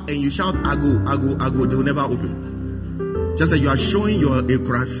afar and you shout, Ago, Ago, Ago, they will never open. Just like you are showing your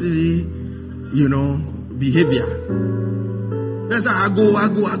aggressive, behavior. There's an Ago,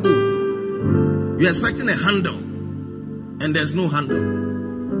 Ago, Ago. You're expecting a handle and there's no handle.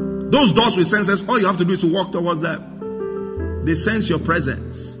 Those doors with sensors, all you have to do is to walk towards them. They sense your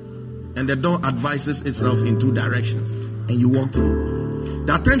presence and the door advises itself in two directions and you walk through.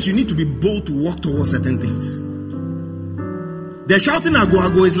 There are times you need to be bold to walk towards certain things. The shouting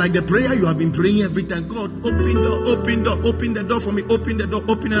ago is like the prayer you have been praying every time. God, open the door for me, open the door.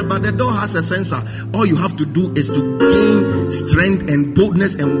 But the door has a sensor. All you have to do is to gain strength and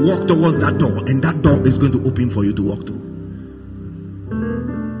boldness and walk towards that door. And that door is going to open for you to walk through.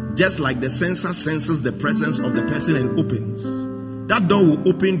 Just like the sensor senses the presence of the person and opens. That door will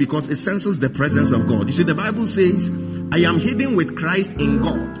open because it senses the presence of God. You see, the Bible says, I am hidden with Christ in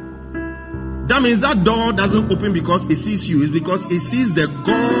God. That means that door doesn't open because it sees you. It's because it sees the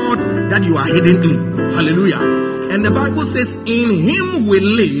God that you are hidden in. Hallelujah. And the Bible says, in him we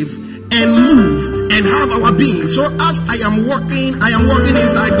live and move and have our being. So as I am walking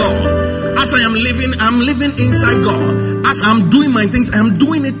inside God. As I am living, I'm living inside God. As I'm doing my things, I'm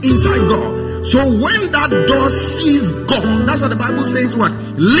doing it inside God. So when that door sees God, that's what the Bible says, what?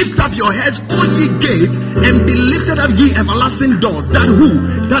 Lift up your heads, O ye gates, and be lifted up ye everlasting doors. That who?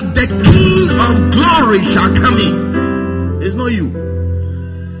 That the King of glory shall come in. It's not you.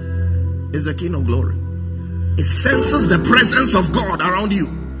 It's the King of glory. It senses the presence of God around you.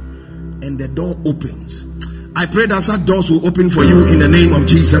 And the door opens. I pray that such doors will open for you in the name of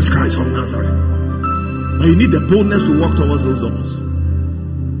Jesus Christ of Nazareth. But you need the boldness to walk towards those doors.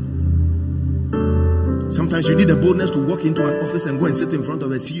 Sometimes you need the boldness to walk into an office and go and sit in front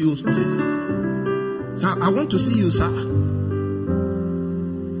of a CEO's office. Sir, I want to see you, sir.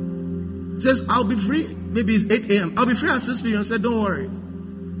 Says, I'll be free. Maybe it's 8 a.m. I'll be free at 6 p.m. I said, don't worry.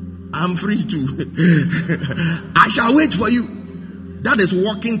 I'm free too. I shall wait for you. That is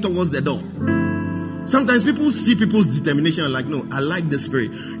walking towards the door. Sometimes people see people's determination and like, no, I like the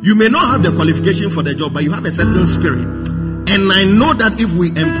spirit. You may not have the qualification for the job, but you have a certain spirit. And I know that if we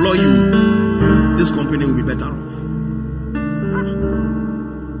employ you, this company will be better off.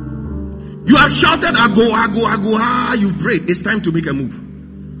 You have shouted, I go. You've prayed. It's time to make a move.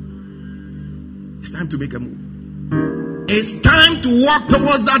 It's time to make a move. It's time to walk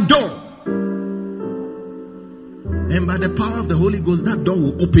towards that door. And by the power of the Holy Ghost, that door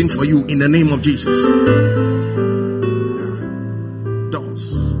will open for you in the name of Jesus.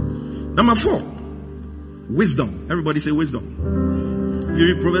 Doors. Number 4, wisdom. Everybody say wisdom. If you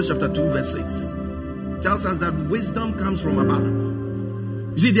read Proverbs chapter 2 verse 6, tells us that wisdom comes from above.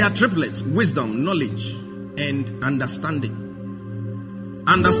 You see, there are triplets: wisdom, knowledge, and understanding.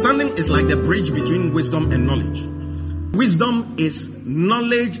 Understanding is like the bridge between wisdom and knowledge. Wisdom is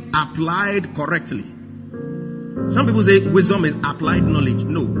knowledge applied correctly. Some people say wisdom is applied knowledge.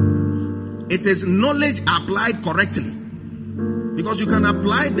 No, it is knowledge applied correctly. Because you can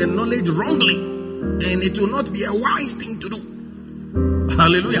apply the knowledge wrongly and it will not be a wise thing to do.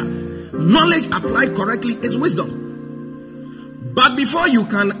 Hallelujah. Knowledge applied correctly is wisdom. But before you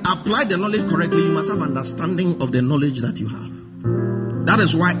can apply the knowledge correctly, you must have understanding of the knowledge that you have. That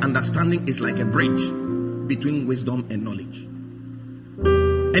is why understanding is like a bridge between wisdom and knowledge.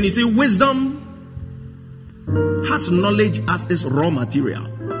 And you see, wisdom has knowledge as its raw material.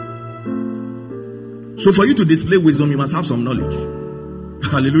 So for you to display wisdom, you must have some knowledge.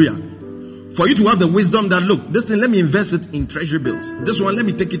 Hallelujah. For you to have the wisdom that, look, this thing, let me invest it in treasury bills. This one, let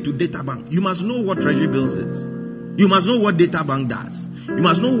me take it to data bank. You must know what treasury bills is. You must know what data bank does. You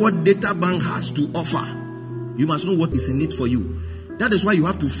must know what data bank has to offer. You must know what is in it for you. That is why you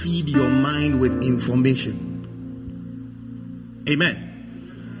have to feed your mind with information. Amen.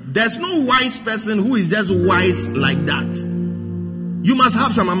 There's no wise person who is just wise like that. You must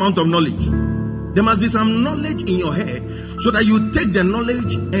have some amount of knowledge. There must be some knowledge in your head so that you take the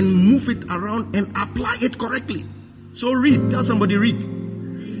knowledge and move it around and apply it correctly. So read. Tell somebody, read.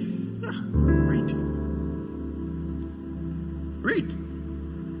 Yeah, read. Read.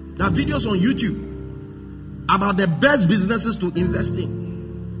 There are videos on YouTube about the best businesses to invest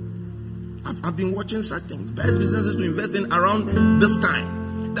in. I've been watching such things. Best businesses to invest in around this time.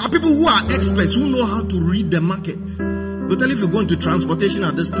 There are people who are experts who know how to read the market. They'll tell you if you go into transportation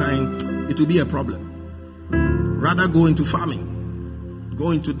at this time, it will be a problem. Rather go into farming,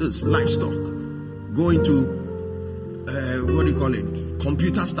 go into this livestock, go into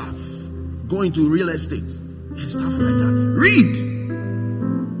computer stuff, go into real estate and stuff like that. Read,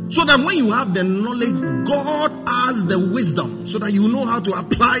 so that when you have the knowledge, God has the wisdom, so that you know how to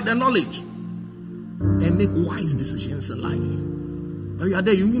apply the knowledge and make wise decisions in life. You are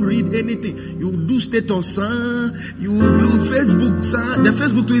there, you won't read anything. You do status, you do Facebook, The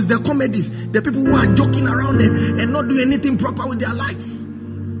Facebook too is the comedies. The people who are joking around and not doing anything proper with their life.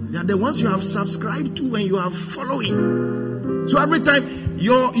 They are the ones you have subscribed to and you are following. So every time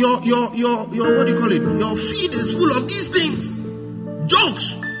your your feed is full of these things.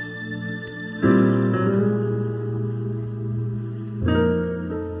 Jokes.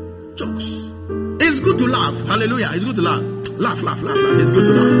 Jokes. It's good to laugh. Hallelujah. It's good to laugh. Laugh. It's good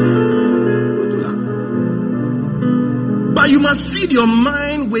to laugh. But you must feed your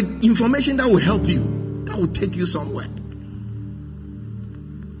mind with information that will help you, that will take you somewhere.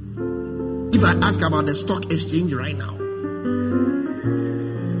 If I ask about the stock exchange right now,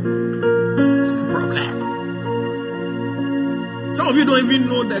 it's a problem. Some of you don't even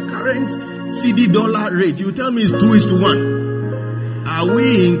know the current CD dollar rate. You tell me it's 2:1. Are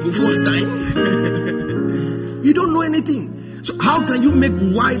we in Kufuor's time? You don't know anything. So how can you make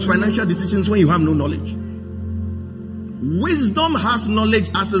wise financial decisions when you have no knowledge? Wisdom has knowledge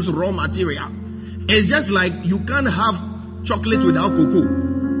as its raw material. It's just like you can't have chocolate without cocoa.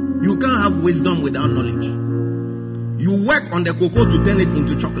 You can't have wisdom without knowledge. You work on the cocoa to turn it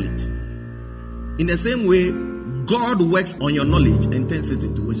into chocolate. In the same way, God works on your knowledge and turns it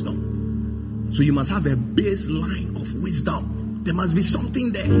into wisdom. So you must have a baseline of wisdom. There must be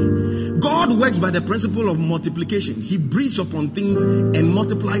something there. God works by the principle of multiplication. He breathes upon things and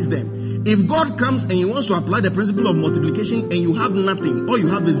multiplies them. If God comes and he wants to apply the principle of multiplication and you have nothing, all you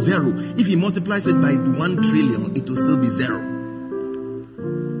have is zero, if he multiplies it by 1 trillion, it will still be zero.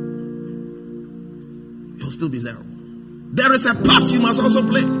 It will still be zero. There is a part you must also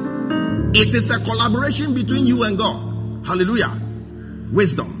play. It is a collaboration between you and God. Hallelujah.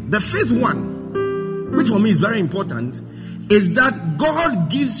 Wisdom. The fifth one, which for me is very important, is that God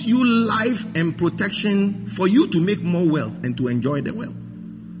gives you life and protection for you to make more wealth and to enjoy the wealth.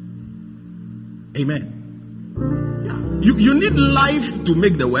 Amen. Yeah. You need life to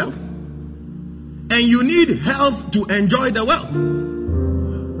make the wealth, and you need health to enjoy the wealth.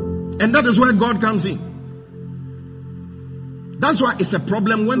 And that is where God comes in. That's why it's a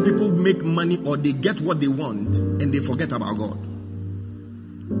problem when people make money or they get what they want and they forget about God.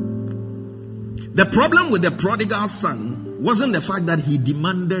 The problem with the prodigal son wasn't the fact that he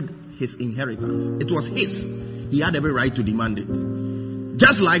demanded his inheritance. It was his. He had every right to demand it.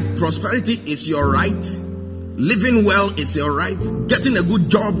 Just like prosperity is your right, living well is your right, getting a good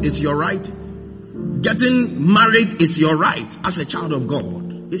job is your right, getting married is your right as a child of God.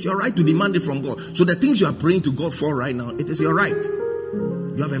 It's your right to demand it from God. So the things you are praying to God for right now, it is your right.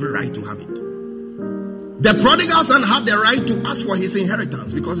 You have every right to have it. The prodigal son had the right to ask for his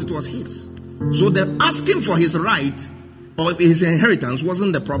inheritance because it was his. So the asking for his right or his inheritance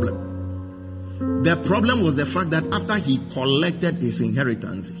wasn't the problem. The problem was the fact that after he collected his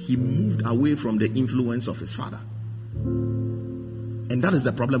inheritance, he moved away from the influence of his father. And that is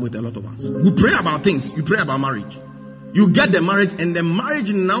the problem with a lot of us. We pray about things. You pray about marriage. You get the marriage, and the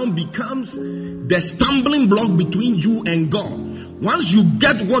marriage now becomes the stumbling block between you and God. Once you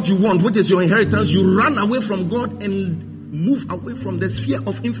get what you want, which is your inheritance, you run away from God and move away from the sphere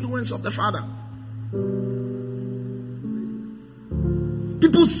of influence of the Father.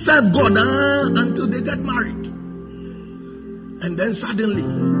 People serve God until they get married. And then suddenly,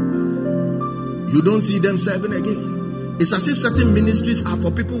 you don't see them serving again. It's as if certain ministries are for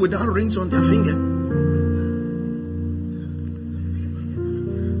people without rings on their finger.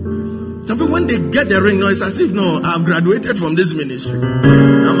 Some people, when they get the ring, it's as if, no, I've graduated from this ministry.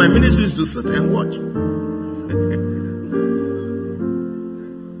 Now my ministry is to sit and watch.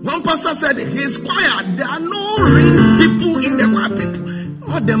 One pastor said, his choir, there are no ring people in the choir. People,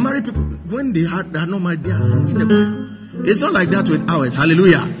 all the married people, when they are not married, they are singing the choir. It's not like that with ours.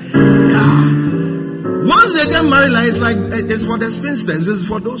 Hallelujah. Yeah. Once they get married, it's for the spinsters. It's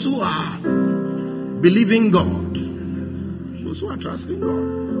for those who are believing God. Those who are trusting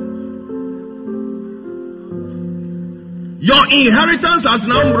God. Your inheritance has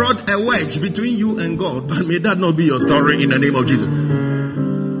now brought a wedge between you and God. But may that not be your story in the name of Jesus.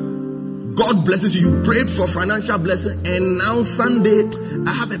 God blesses you. You prayed for financial blessing, and now Sunday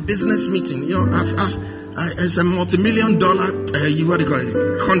I have a business meeting. You know, it's a multi-million-dollar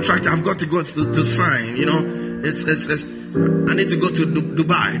contract I've got to go to sign. You know, it's I need to go to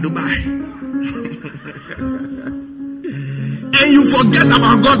Dubai. And you forget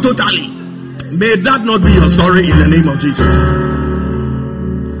about God totally. May that not be your story in the name of Jesus.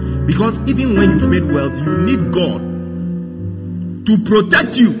 Because even when you've made wealth, you need God to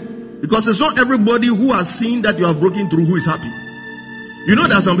protect you. Because it's not everybody who has seen that you have broken through who is happy. You know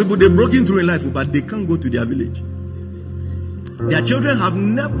that some people, they've broken through in life, but they can't go to their village. Their children have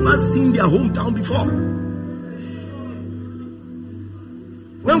never seen their hometown before.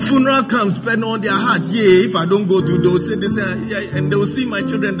 When funeral comes, pen on their heart, yeah, if I don't go to those, they say, yeah, and they will see my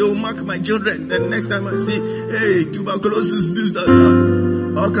children, they will mark my children. Then next time I see, hey, tuberculosis, this, that,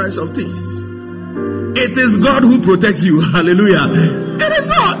 all kinds of things. It is God who protects you. Hallelujah. It is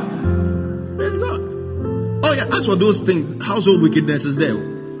God. It's God. Oh yeah, as for those things, household wickedness is there.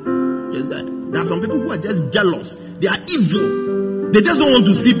 It's there. There are some people who are just jealous. They are evil. They just don't want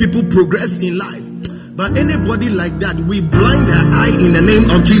to see people progress in life. But anybody like that, we blind their eye in the name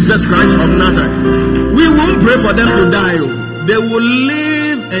of Jesus Christ of Nazareth. We won't pray for them to die. They will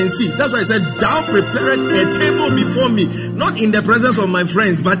live and see. That's why I said, thou preparest a table before me, not in the presence of my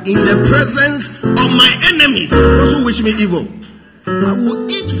friends, but in the presence of my enemies, those who wish me evil. I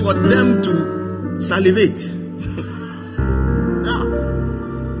will eat for them to salivate. Yeah.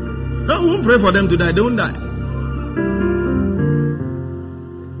 No, we won't pray for them to die. They won't die.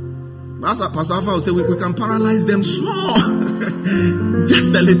 Pastor Alpha will say we can paralyze them small.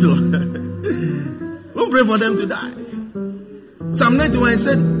 Just a little. Won't pray for them to die. Psalm 91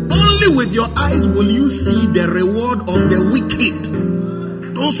 said, only with your eyes will you see the reward of the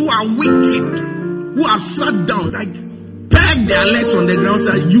wicked. Those who are wicked, who have sat down, like peg their legs on the ground,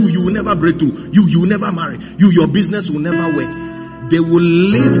 say, you will never break through. You will never marry. Your business will never work. They will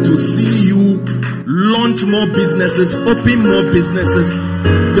live to see you launch more businesses, open more businesses.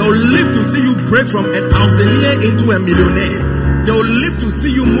 They will live to see you break from 1,000-year into a millionaire. They will live to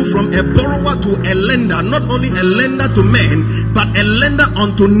see you move from a borrower to a lender. Not only a lender to men, but a lender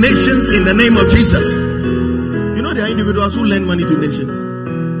unto nations in the name of Jesus. You know there are individuals who lend money to nations.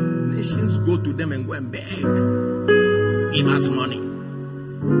 Nations go to them and go and beg. Give us money.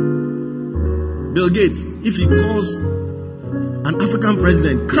 Bill Gates, if he calls an African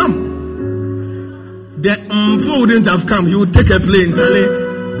president, come. The phone wouldn't have come. He would take a plane. Tell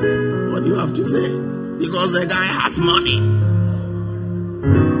him, what do you have to say? Because the guy has money.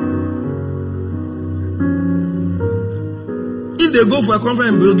 If they go for a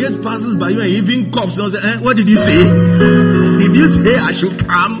conference and Bill Gates passes by you and even coughs, and say, what did he say? Did you say I should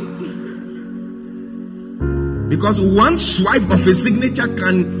come? Because one swipe of a signature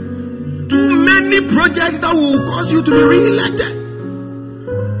can do many projects that will cause you to be re-elected.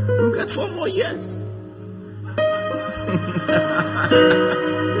 You'll get 4 more years.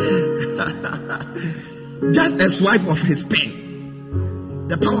 Just a swipe of his pen.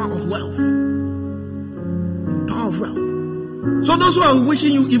 The power of wealth. Power of wealth. So those who are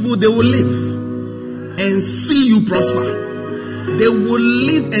wishing you evil, they will live and see you prosper. They will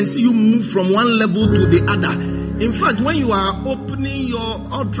live and see you move from one level to the other. In fact, when you are opening your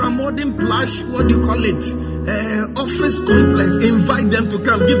ultra-modern plush, what do you call it? Office complex, invite them to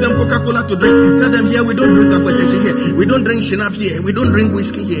come, give them Coca-Cola to drink. Tell them, here we don't drink aquatation here, we don't drink shinap here, we don't drink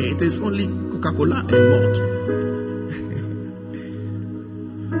whiskey here. It is only Coca-Cola and malt.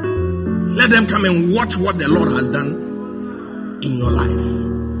 Let them come and watch what the Lord has done in your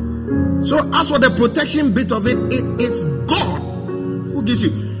life. So as for the protection bit of it, it is God who gives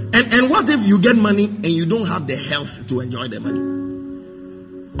you. And what if you get money and you don't have the health to enjoy the money?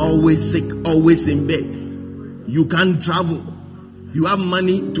 Always sick, always in bed. You can't travel. You have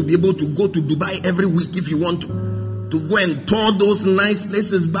money to be able to go to Dubai every week if you want to go and tour those nice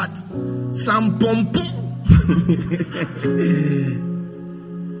places, but some pompo,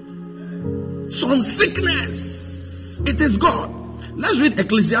 some sickness. It is God. Let's read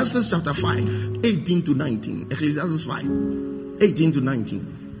Ecclesiastes chapter 5, 18 to 19. Ecclesiastes 5, 18 to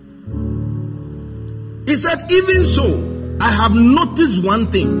 19. He said, even so, I have noticed one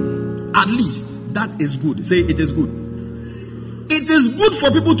thing, at least, that is good. Say, it is good. It is good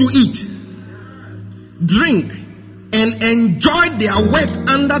for people to eat, drink, and enjoy their work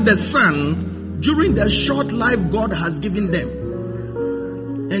under the sun during the short life God has given them,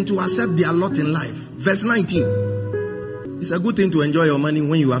 and to accept their lot in life. Verse 19. It's a good thing to enjoy your money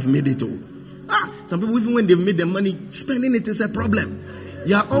when you have made it all. Some people, even when they've made the money, spending it is a problem.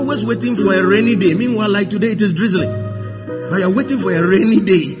 You are always waiting for a rainy day. Meanwhile, like today, it is drizzling. But you are waiting for a rainy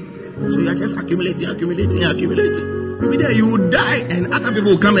day. So you are just accumulating. You'll be there, you will die, and other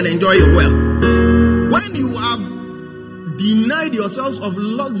people will come and enjoy your wealth. When you have denied yourselves of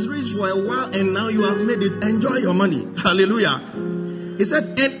luxuries for a while, and now you have made it, enjoy your money. Hallelujah. He said,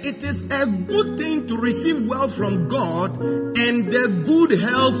 and it is a good thing to receive wealth from God and the good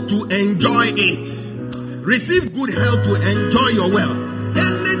health to enjoy it. Receive good health to enjoy your wealth.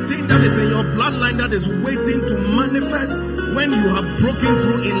 Anything that is in your bloodline that is waiting to manifest when you have broken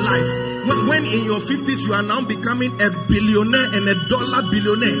through in life. When in your 50s you are now becoming a billionaire and a dollar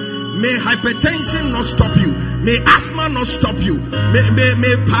billionaire. May hypertension not stop you. May asthma not stop you.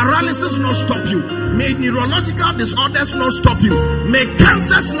 May paralysis not stop you. May neurological disorders not stop you. May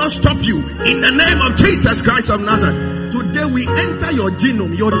cancers not stop you. In the name of Jesus Christ of Nazareth. Today we enter your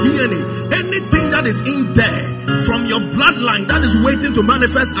genome, your DNA. anything that is in there from your bloodline that is waiting to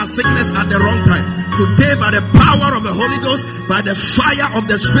manifest as sickness at the wrong time, today by the power of the Holy Ghost, by the fire of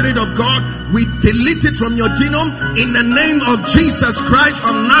the Spirit of God, we delete it from your genome in the name of Jesus Christ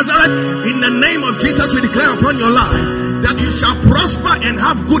of Nazareth. In the name of Jesus, we declare upon your life that you shall prosper and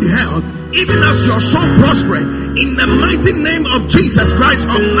have good health, even as your soul prospereth, in the mighty name of Jesus Christ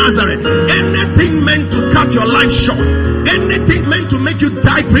of Nazareth. Anything meant to cut your life short, anything meant to make you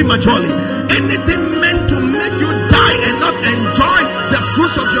die prematurely, anything meant to make you die and not enjoy the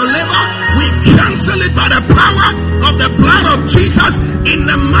fruits of your labor, we cancel it by the power of the blood of Jesus. In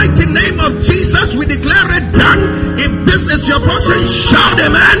the mighty name of Jesus, we declare it done. If this is your portion, shout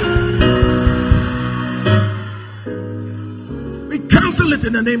amen. Cancel it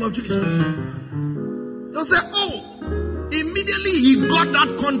in the name of Jesus. They'll say, oh, immediately he got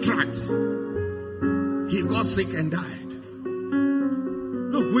that contract, he got sick and died.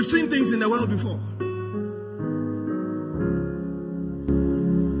 Look, we've seen things in the world before.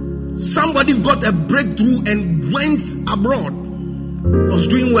 Somebody got a breakthrough and went abroad, was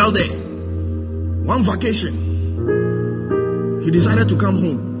doing well there. One vacation, he decided to come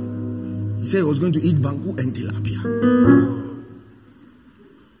home. He said he was going to eat banku and tilapia.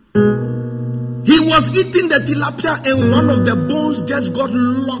 He was eating the tilapia and one of the bones just got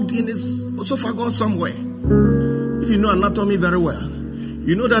locked in his esophagus somewhere. If you know anatomy very well,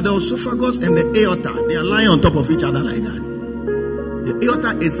 you know that the esophagus and the aorta, they are lying on top of each other like that. The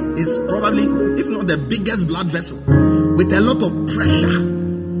aorta is probably, if not the biggest blood vessel, with a lot of pressure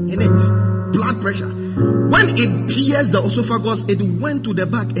in it, blood pressure. When it pierced the esophagus, it went to the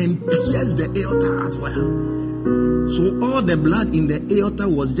back and pierced the aorta as well. So all the blood in the aorta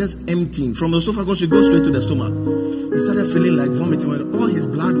was just emptying. From the esophagus, it goes straight to the stomach. He started feeling like vomiting. When all his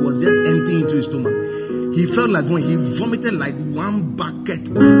blood was just emptying into his stomach, he felt like when he vomited like one bucket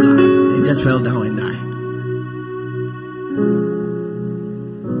of blood and just fell down and died.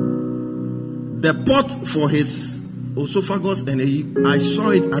 The pot for his esophagus, and I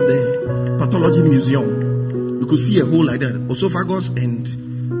saw it at the pathology museum. You could see a hole like that, esophagus and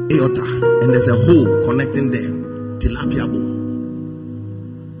aorta, and there's a hole connecting them. Tilapia bone.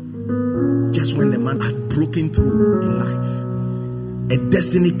 Just when the man had broken through in life, a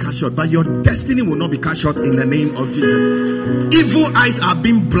destiny cut short. But your destiny will not be cut short in the name of Jesus. Evil eyes are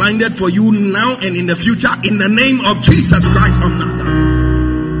being blinded for you now and in the future in the name of Jesus Christ of Nazareth.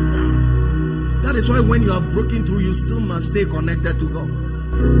 That is why when you have broken through, you still must stay connected to God.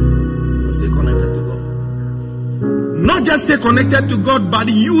 You must stay connected to God. Not just stay connected to God, but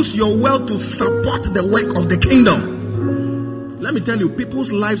use your wealth to support the work of the kingdom. Let me tell you,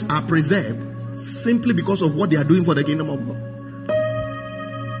 people's lives are preserved simply because of what they are doing for the kingdom of God.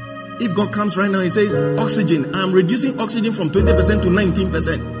 If God comes right now and says, oxygen, I'm reducing oxygen from 20% to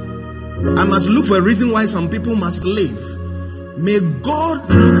 19%. I must look for a reason why some people must live. May God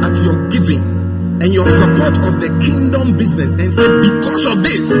look at your giving and your support of the kingdom business and say, because of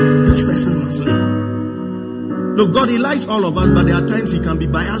this person must live. Look, God, He likes all of us, but there are times He can be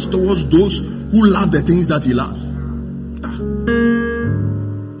biased towards those who love the things that He loves.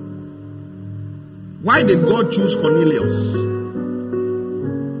 Why did God choose Cornelius?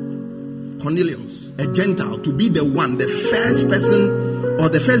 Cornelius, a Gentile, to be the one, the first person or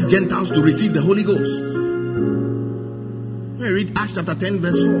the first Gentiles to receive the Holy Ghost. When you read Acts chapter 10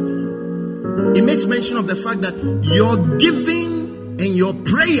 verse 4, it makes mention of the fact that your giving and your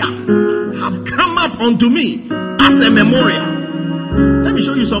prayer have come up unto me as a memorial. Let me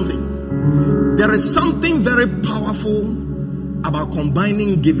show you something. There is something very powerful about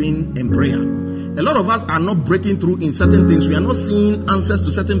combining giving and prayer. A lot of us are not breaking through in certain things. We are not seeing answers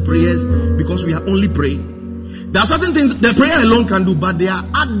to certain prayers because we are only praying. There are certain things the prayer alone can do, but there are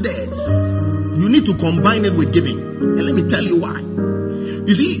others. You need to combine it with giving. And let me tell you why.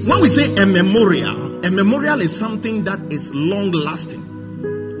 You see, when we say a memorial is something that is long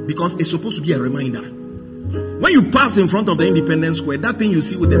lasting because it's supposed to be a reminder. When you pass in front of the Independence Square, that thing you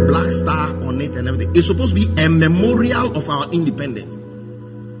see with the black star on it and everything, it's supposed to be a memorial of our independence.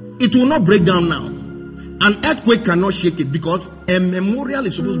 It will not break down now. An earthquake cannot shake it because a memorial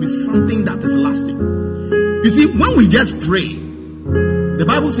is supposed to be something that is lasting. You see, when we just pray, the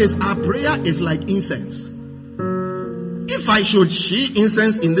Bible says our prayer is like incense. If I should see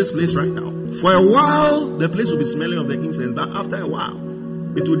incense in this place right now, for a while the place will be smelling of the incense, but after a while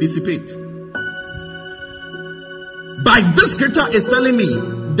it will dissipate. But this scripture is telling me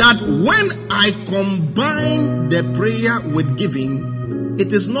that when I combine the prayer with giving,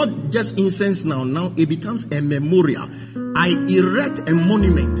 it is not just incense now. Now it becomes a memorial. I erect a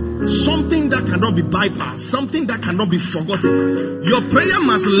monument, something that cannot be bypassed, something that cannot be forgotten. Your prayer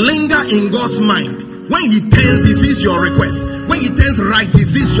must linger in God's mind. When he turns, he sees your request. When he turns right, he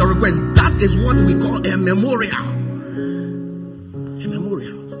sees your request. That is what we call a memorial. A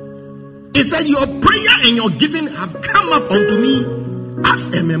memorial. He said, your prayer and your giving have come up unto me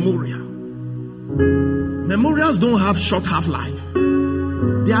as a memorial. Memorials don't have short half-life.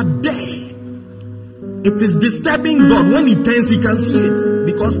 They are there. It is disturbing God. When he turns, he can see it,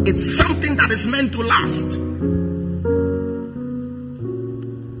 because it's something that is meant to last.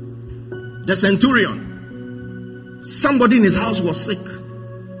 The centurion, somebody in his house was sick,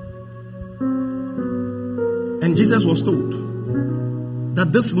 and Jesus was told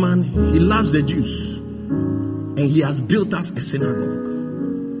that this man, he loves the Jews, and he has built us a synagogue,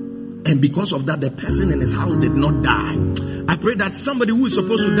 and because of that, the person in his house did not die. I pray that somebody who is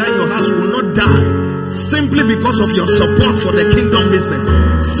supposed to die in your house will not die simply because of your support for the kingdom business,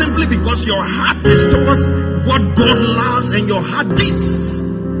 simply because your heart is towards what God loves and your heart beats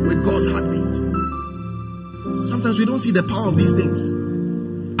with God's heartbeat. Sometimes we don't see the power of these things.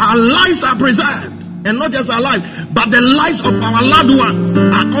 Our lives are preserved, and not just our life, but the lives of our loved ones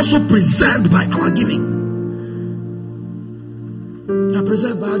are also preserved by our giving. They are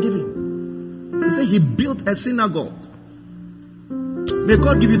preserved by our giving. He said he built a synagogue. May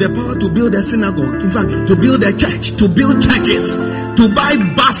God give you the power to build a synagogue. In fact, to build a church, to build churches, to buy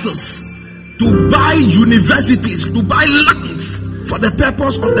buses, to buy universities, to buy lands for the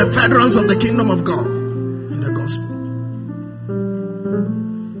purpose of the furtherance of the kingdom of God and the gospel.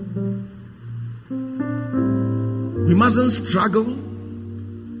 We mustn't struggle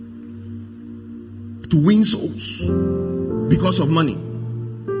to win souls because of money.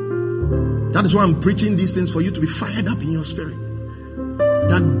 That is why I'm preaching these things, for you to be fired up in your spirit.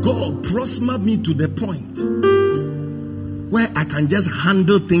 That God prospered me to the point where I can just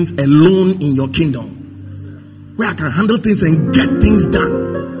handle things alone in your kingdom. Where I can handle things and get things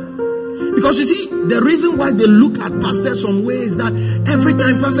done. Because you see, the reason why they look at pastors some way is that every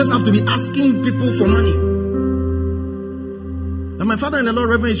time pastors have to be asking people for money. And my father in the Lord,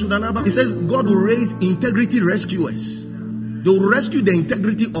 Reverend Sudanaba, he says God will raise integrity rescuers. They will rescue the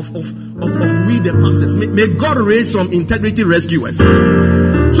integrity of we the pastors. May God raise some integrity rescuers,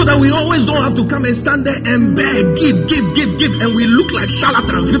 so that we always don't have to come and stand there and beg, give, and we look like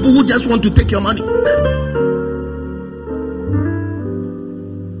charlatans, people who just want to take your money.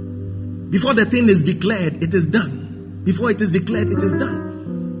 Before the thing is declared, it is done. Before it is declared, it is done.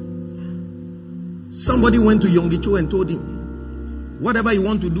 Somebody went to Yongicho and told him, whatever you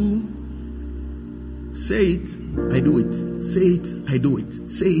want to do, say it, I do it. Say it, I do it.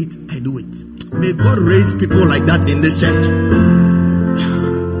 Say it, I do it. May God raise people like that in this church.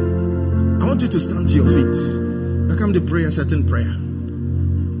 I want you to stand to your feet. I come to pray a certain prayer.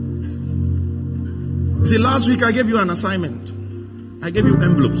 See, last week I gave you an assignment. I gave you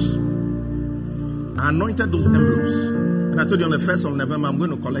envelopes. I anointed those envelopes. And I told you on the 1st of November, I'm going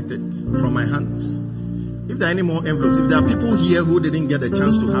to collect it from my hands. If there are any more envelopes, if there are people here who didn't get the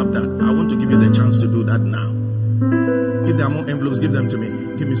chance to have that, I want to give you the chance to do that now. If there are more envelopes, give them to me.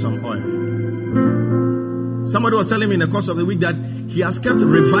 Give me some oil. Somebody was telling me in the course of the week that he has kept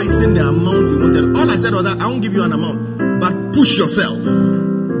revising the amount he wanted. All I said was that I won't give you an amount, but push yourself.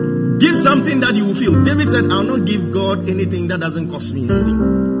 Give something that you will feel. David said, I'll not give God anything that doesn't cost me anything.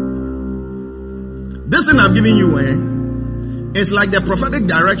 This thing I'm giving you, it's like the prophetic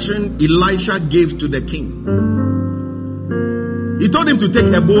direction Elisha gave to the king. He told him to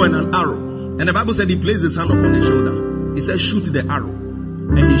take a bow and an arrow. And the Bible said he placed his hand upon his shoulder. He said, shoot the arrow.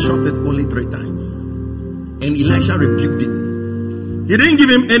 And he shot it only 3 times. And Elisha rebuked him. He didn't give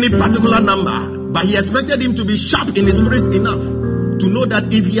him any particular number, but he expected him to be sharp in his spirit enough to know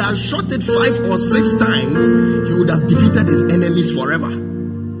that if he had shot it 5 or 6 times, he would have defeated his enemies forever.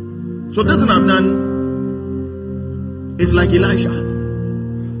 So this one I've done is like Elisha.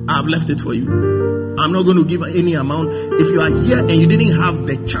 I've left it for you. I'm not going to give any amount. If you are here and you didn't have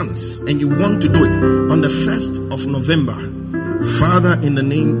the chance and you want to do it on the 1st of November, Father, in the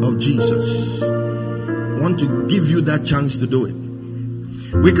name of Jesus, I want to give you that chance to do it.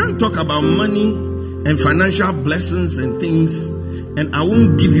 We can't talk about money and financial blessings and things, and I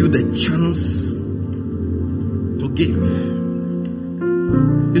won't give you the chance to give.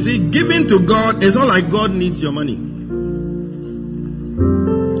 You see, giving to God is not like God needs your money.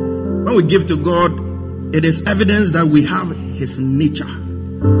 When we give to God, it is evidence that we have His nature,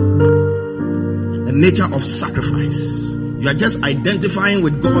 the nature of sacrifice. You are just identifying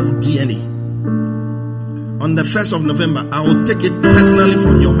with God's DNA. on the 1st of November, I will take it personally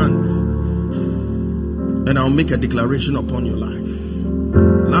from your hands and I'll make a declaration upon your life.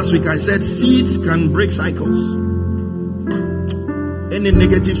 Last week I said seeds can break cycles. Any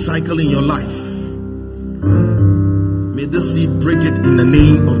negative cycle in your life, may this seed break it in the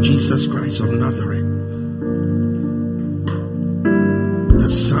name of Jesus Christ of Nazareth, the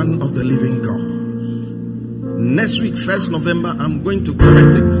Son of the living God. Next week, 1st November, I'm going to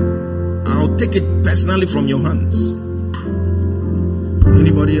correct it. I'll take it personally from your hands.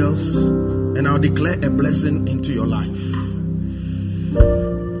 Anybody else? And I'll declare a blessing into your life.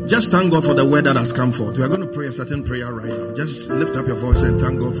 Just thank God for the word that has come forth. We are going to pray a certain prayer right now. Just lift up your voice and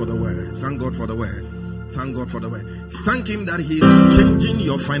thank God for the word. Thank God for the word. Thank God for the word. Thank Him that He is changing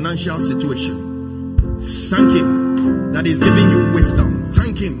your financial situation. Thank Him that He is giving you wisdom.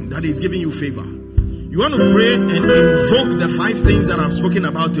 Thank Him that He is giving you favor. You want to pray and invoke the 5 things that I've spoken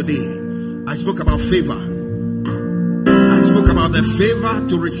about today. I spoke about favor. I spoke about the favor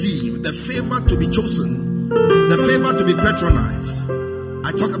to receive, the favor to be chosen, the favor to be patronized.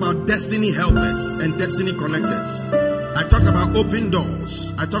 I talked about destiny helpers and destiny connectors. I talked about open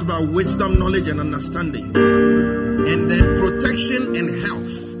doors. I talked about wisdom, knowledge, and understanding. And then protection and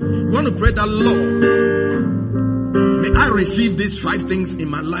health. You want to pray that, Lord, may I receive these 5 things in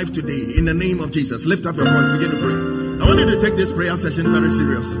my life today in the name of Jesus. Lift up your voice, begin to pray. I want you to take this prayer session very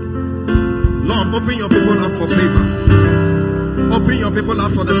seriously. Lord, open your people up for favor. Open your people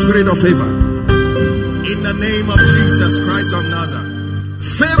up for the spirit of favor. In the name of Jesus Christ of Nazareth.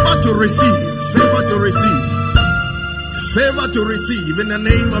 Favor to receive. Favor to receive. Favor to receive in the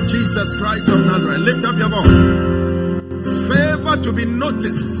name of Jesus Christ of Nazareth. Lift up your voice. Favor to be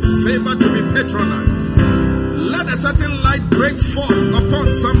noticed. Favor to be patronized. Let a certain light break forth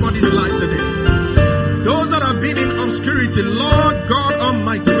upon somebody's life today. Those that have been in obscurity, Lord God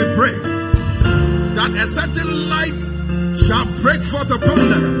Almighty, we pray that a certain light shall break forth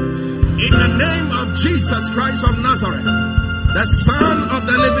upon them. In the name of Jesus Christ of Nazareth, the Son of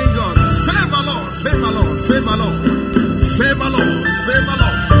the living God. Favor, Lord, favor, Lord, favor, Lord, favor, Lord, favor,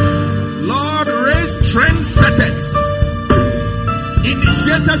 Lord. Lord, raise trendsetters,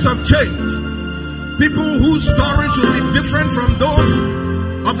 initiators of change, people whose stories will be different from those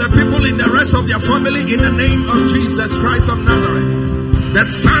of the people in the rest of their family, in the name of Jesus Christ of Nazareth, the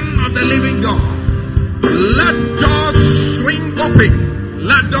Son of the living God. Let doors swing open.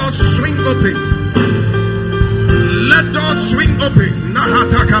 Let doors swing open. Let doors swing open.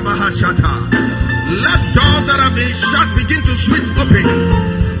 Nahataka Bahashata. Let doors that have been shut begin to swing open.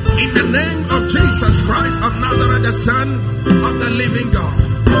 In the name of Jesus Christ of Nazareth, the Son of the living God.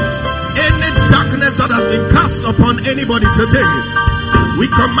 Any darkness that has been cast upon anybody today, we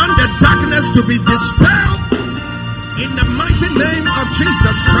command the darkness to be dispelled. In the mighty name of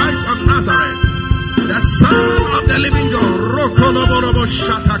Jesus Christ of Nazareth, the Son of the living God.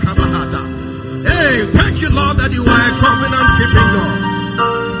 Hey, thank you, Lord, that you are a covenant keeping God.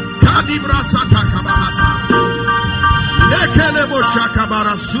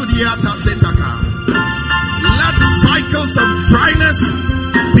 Let cycles of dryness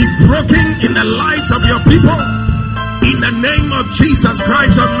be broken in the lives of your people. In the name of Jesus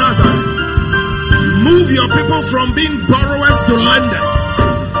Christ of Nazareth, move your people from being borrowers to lenders.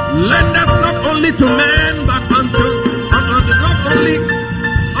 Lenders not only to men, but not only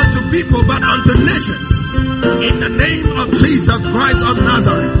unto people, but unto nations. In the name of Jesus Christ of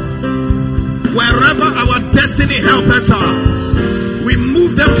Nazareth, wherever our destiny helpers are, we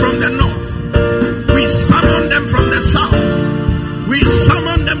move them from the north, we summon them from the south, we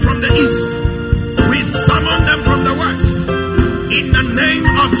summon them from the east, we summon them from the west. In the name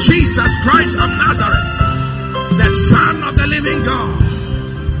of Jesus Christ of Nazareth, the Son of the living God.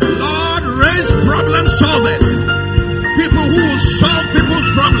 Lord, raise problem solvers, people who will solve people's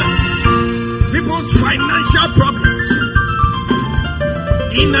problems, people's financial problems.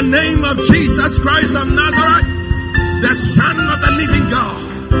 In the name of Jesus Christ of Nazareth, the Son of the living God.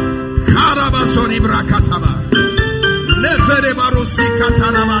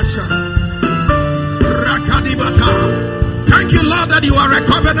 Thank you, Lord, that you are a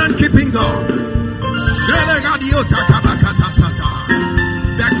covenant keeping God.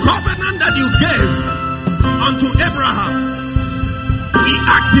 The covenant that you gave unto Abraham, we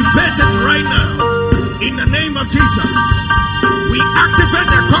activate it right now in the name of Jesus. We activate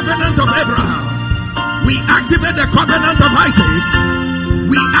the covenant of Abraham. We activate the covenant of Isaac.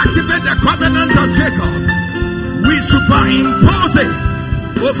 We activate the covenant of Jacob. We superimpose it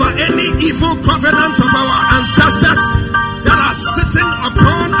over any evil covenants of our ancestors that are sitting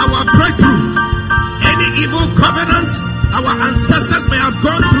upon our breakthroughs. Any evil covenants our ancestors may have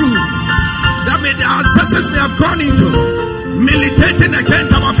gone through that the ancestors may have gone into, militating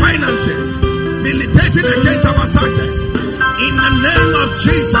against our finances, militating against our success. In the name of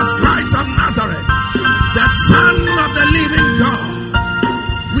Jesus Christ of Nazareth, the Son of the living God,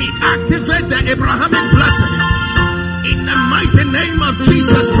 we activate the Abrahamic blessing. In the mighty name of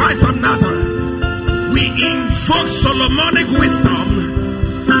Jesus Christ of Nazareth, we invoke Solomonic wisdom,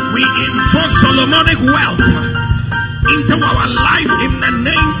 we invoke Solomonic wealth into our life in the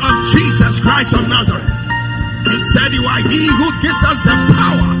name of Jesus Christ of Nazareth. He said, you are he who gives us the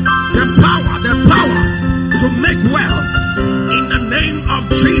power to make wealth. In the name of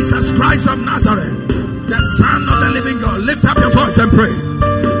Jesus Christ of Nazareth, the Son of the living God. Lift up your voice and pray.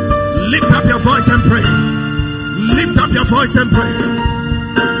 Lift up your voice and pray. Lift up your voice and pray.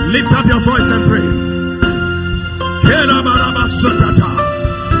 Lift up your voice and pray.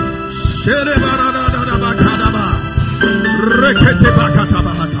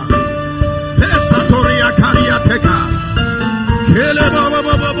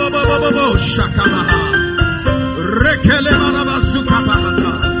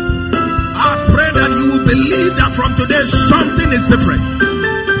 I pray that you will believe that from today something is different.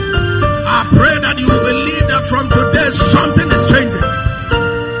 I pray that you will believe that from today something is changing.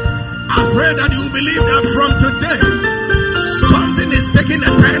 I pray that you will believe that from today something is taking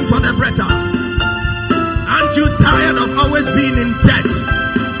a turn for the better. Aren't you tired of always being in debt?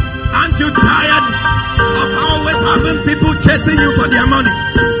 Aren't you tired of always having people chasing you for their money?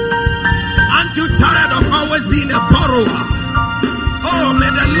 Aren't you tired of always being a borrower? Oh, may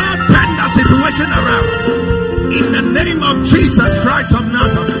the Lord turn that situation around. In the name of Jesus Christ of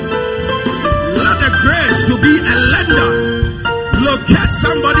Nazareth, let the grace to be a lender locate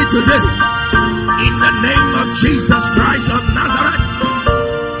somebody today. In the name of Jesus Christ of Nazareth,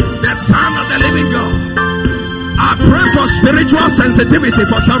 the Son of the living God, I pray for spiritual sensitivity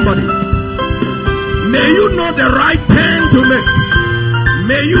for somebody. May you know the right turn to make.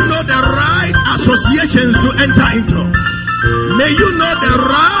 May you know the right associations to enter into. May you know the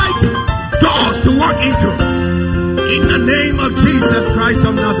right doors to walk into. In the name of Jesus Christ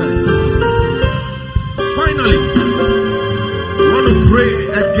of Nazareth. Finally, I want to pray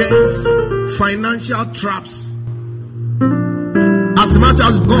against financial traps. As much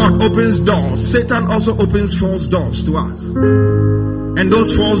as God opens doors, Satan also opens false doors to us. And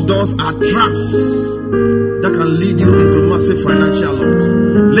those false doors are traps that can lead you into massive financial loss.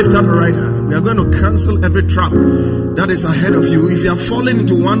 Lift up your right hand. We are going to cancel every trap that is ahead of you. If you have fallen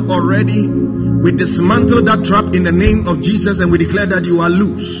into one already, we dismantle that trap in the name of Jesus and we declare that you are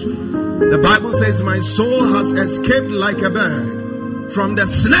loose. The Bible says, my soul has escaped like a bird from the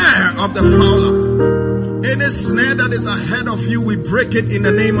snare of the fowler. Any snare that is ahead of you, we break it in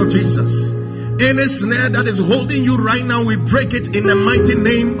the name of Jesus. Any snare that is holding you right now, we break it in the mighty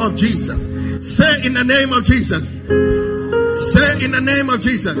name of Jesus. Say in the name of Jesus. Say in the name of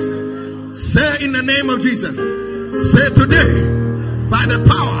Jesus. Say in the name of Jesus. Say today, by the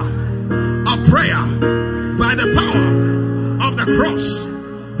power of prayer, by the power of the cross,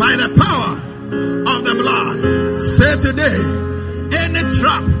 by the power of the blood. Say today, any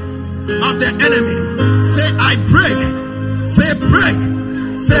trap of the enemy, say I break. Say break.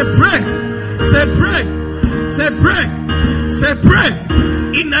 Say break. Say break. Say break. Say break.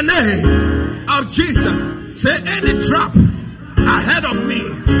 In the name of Jesus. Say any trap ahead of me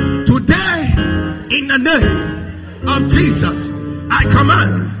today, in the name of Jesus, I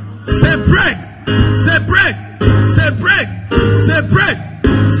command. Say break. Say break. Say break. Say break.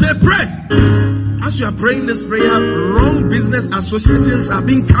 Say break. As you are praying this prayer, wrong business associations are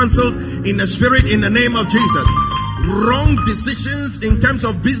being cancelled in the spirit in the name of Jesus. Wrong decisions in terms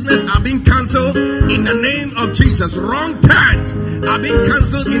of business are being cancelled in the name of Jesus. Wrong turns are being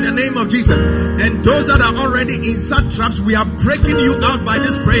cancelled in the name of Jesus. And those that are already in such traps, we are breaking you out by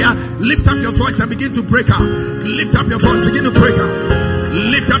this prayer. Lift up your voice and begin to break out. Lift up your voice, begin to break out.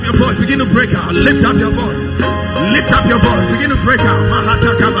 Lift up your voice, begin to break out. Lift up your voice. Lift up your voice, begin to break out.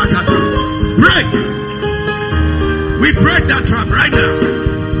 Break. We break that trap right now.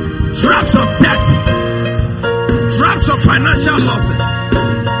 Traps of debt. Traps of financial losses.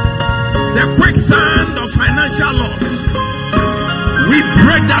 The quicksand of financial loss. We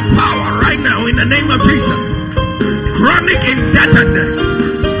break that power right now in the name of Jesus. Chronic indebtedness.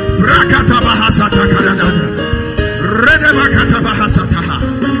 Brakata bahasata kadadada. Redebakata bahasataha.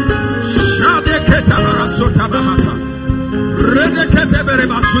 Shadeketa barasota bahata. Redekete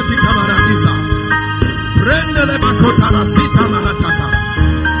berebasuti kabaratisa. Rendele bakota rasita mahataka.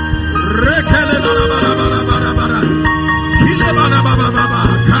 Rekele bara. Kile bara.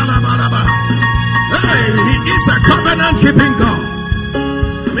 Kala bara. Hey, he is a covenant keeping God.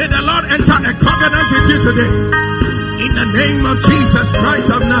 May the Lord enter a with you today. In the name of Jesus Christ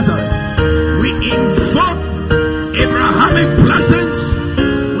of Nazareth, we invoke Abrahamic blessings.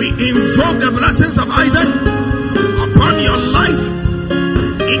 We invoke the blessings of Isaac upon your life.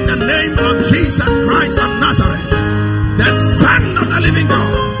 In the name of Jesus Christ of Nazareth, the Son of the living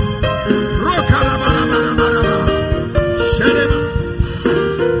God.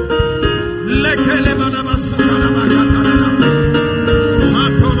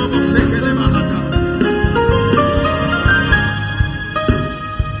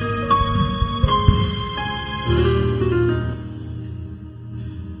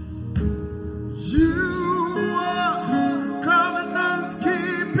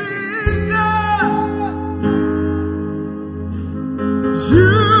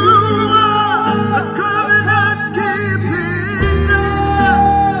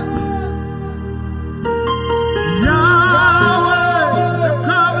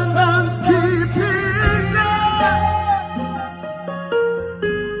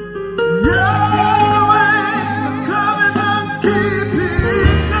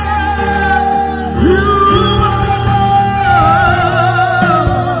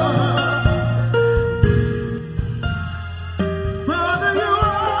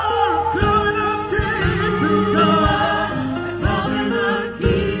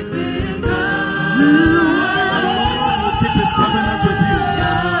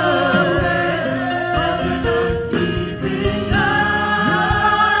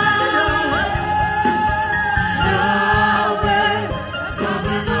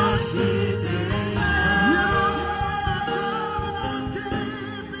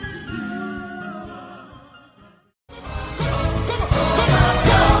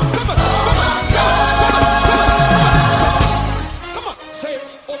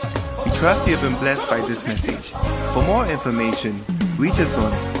 Trust you have been blessed by this message. For more information, reach us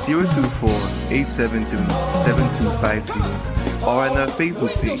on 024-873-7250 or on our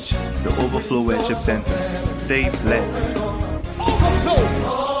Facebook page, The Overflow Worship Center. Stay blessed.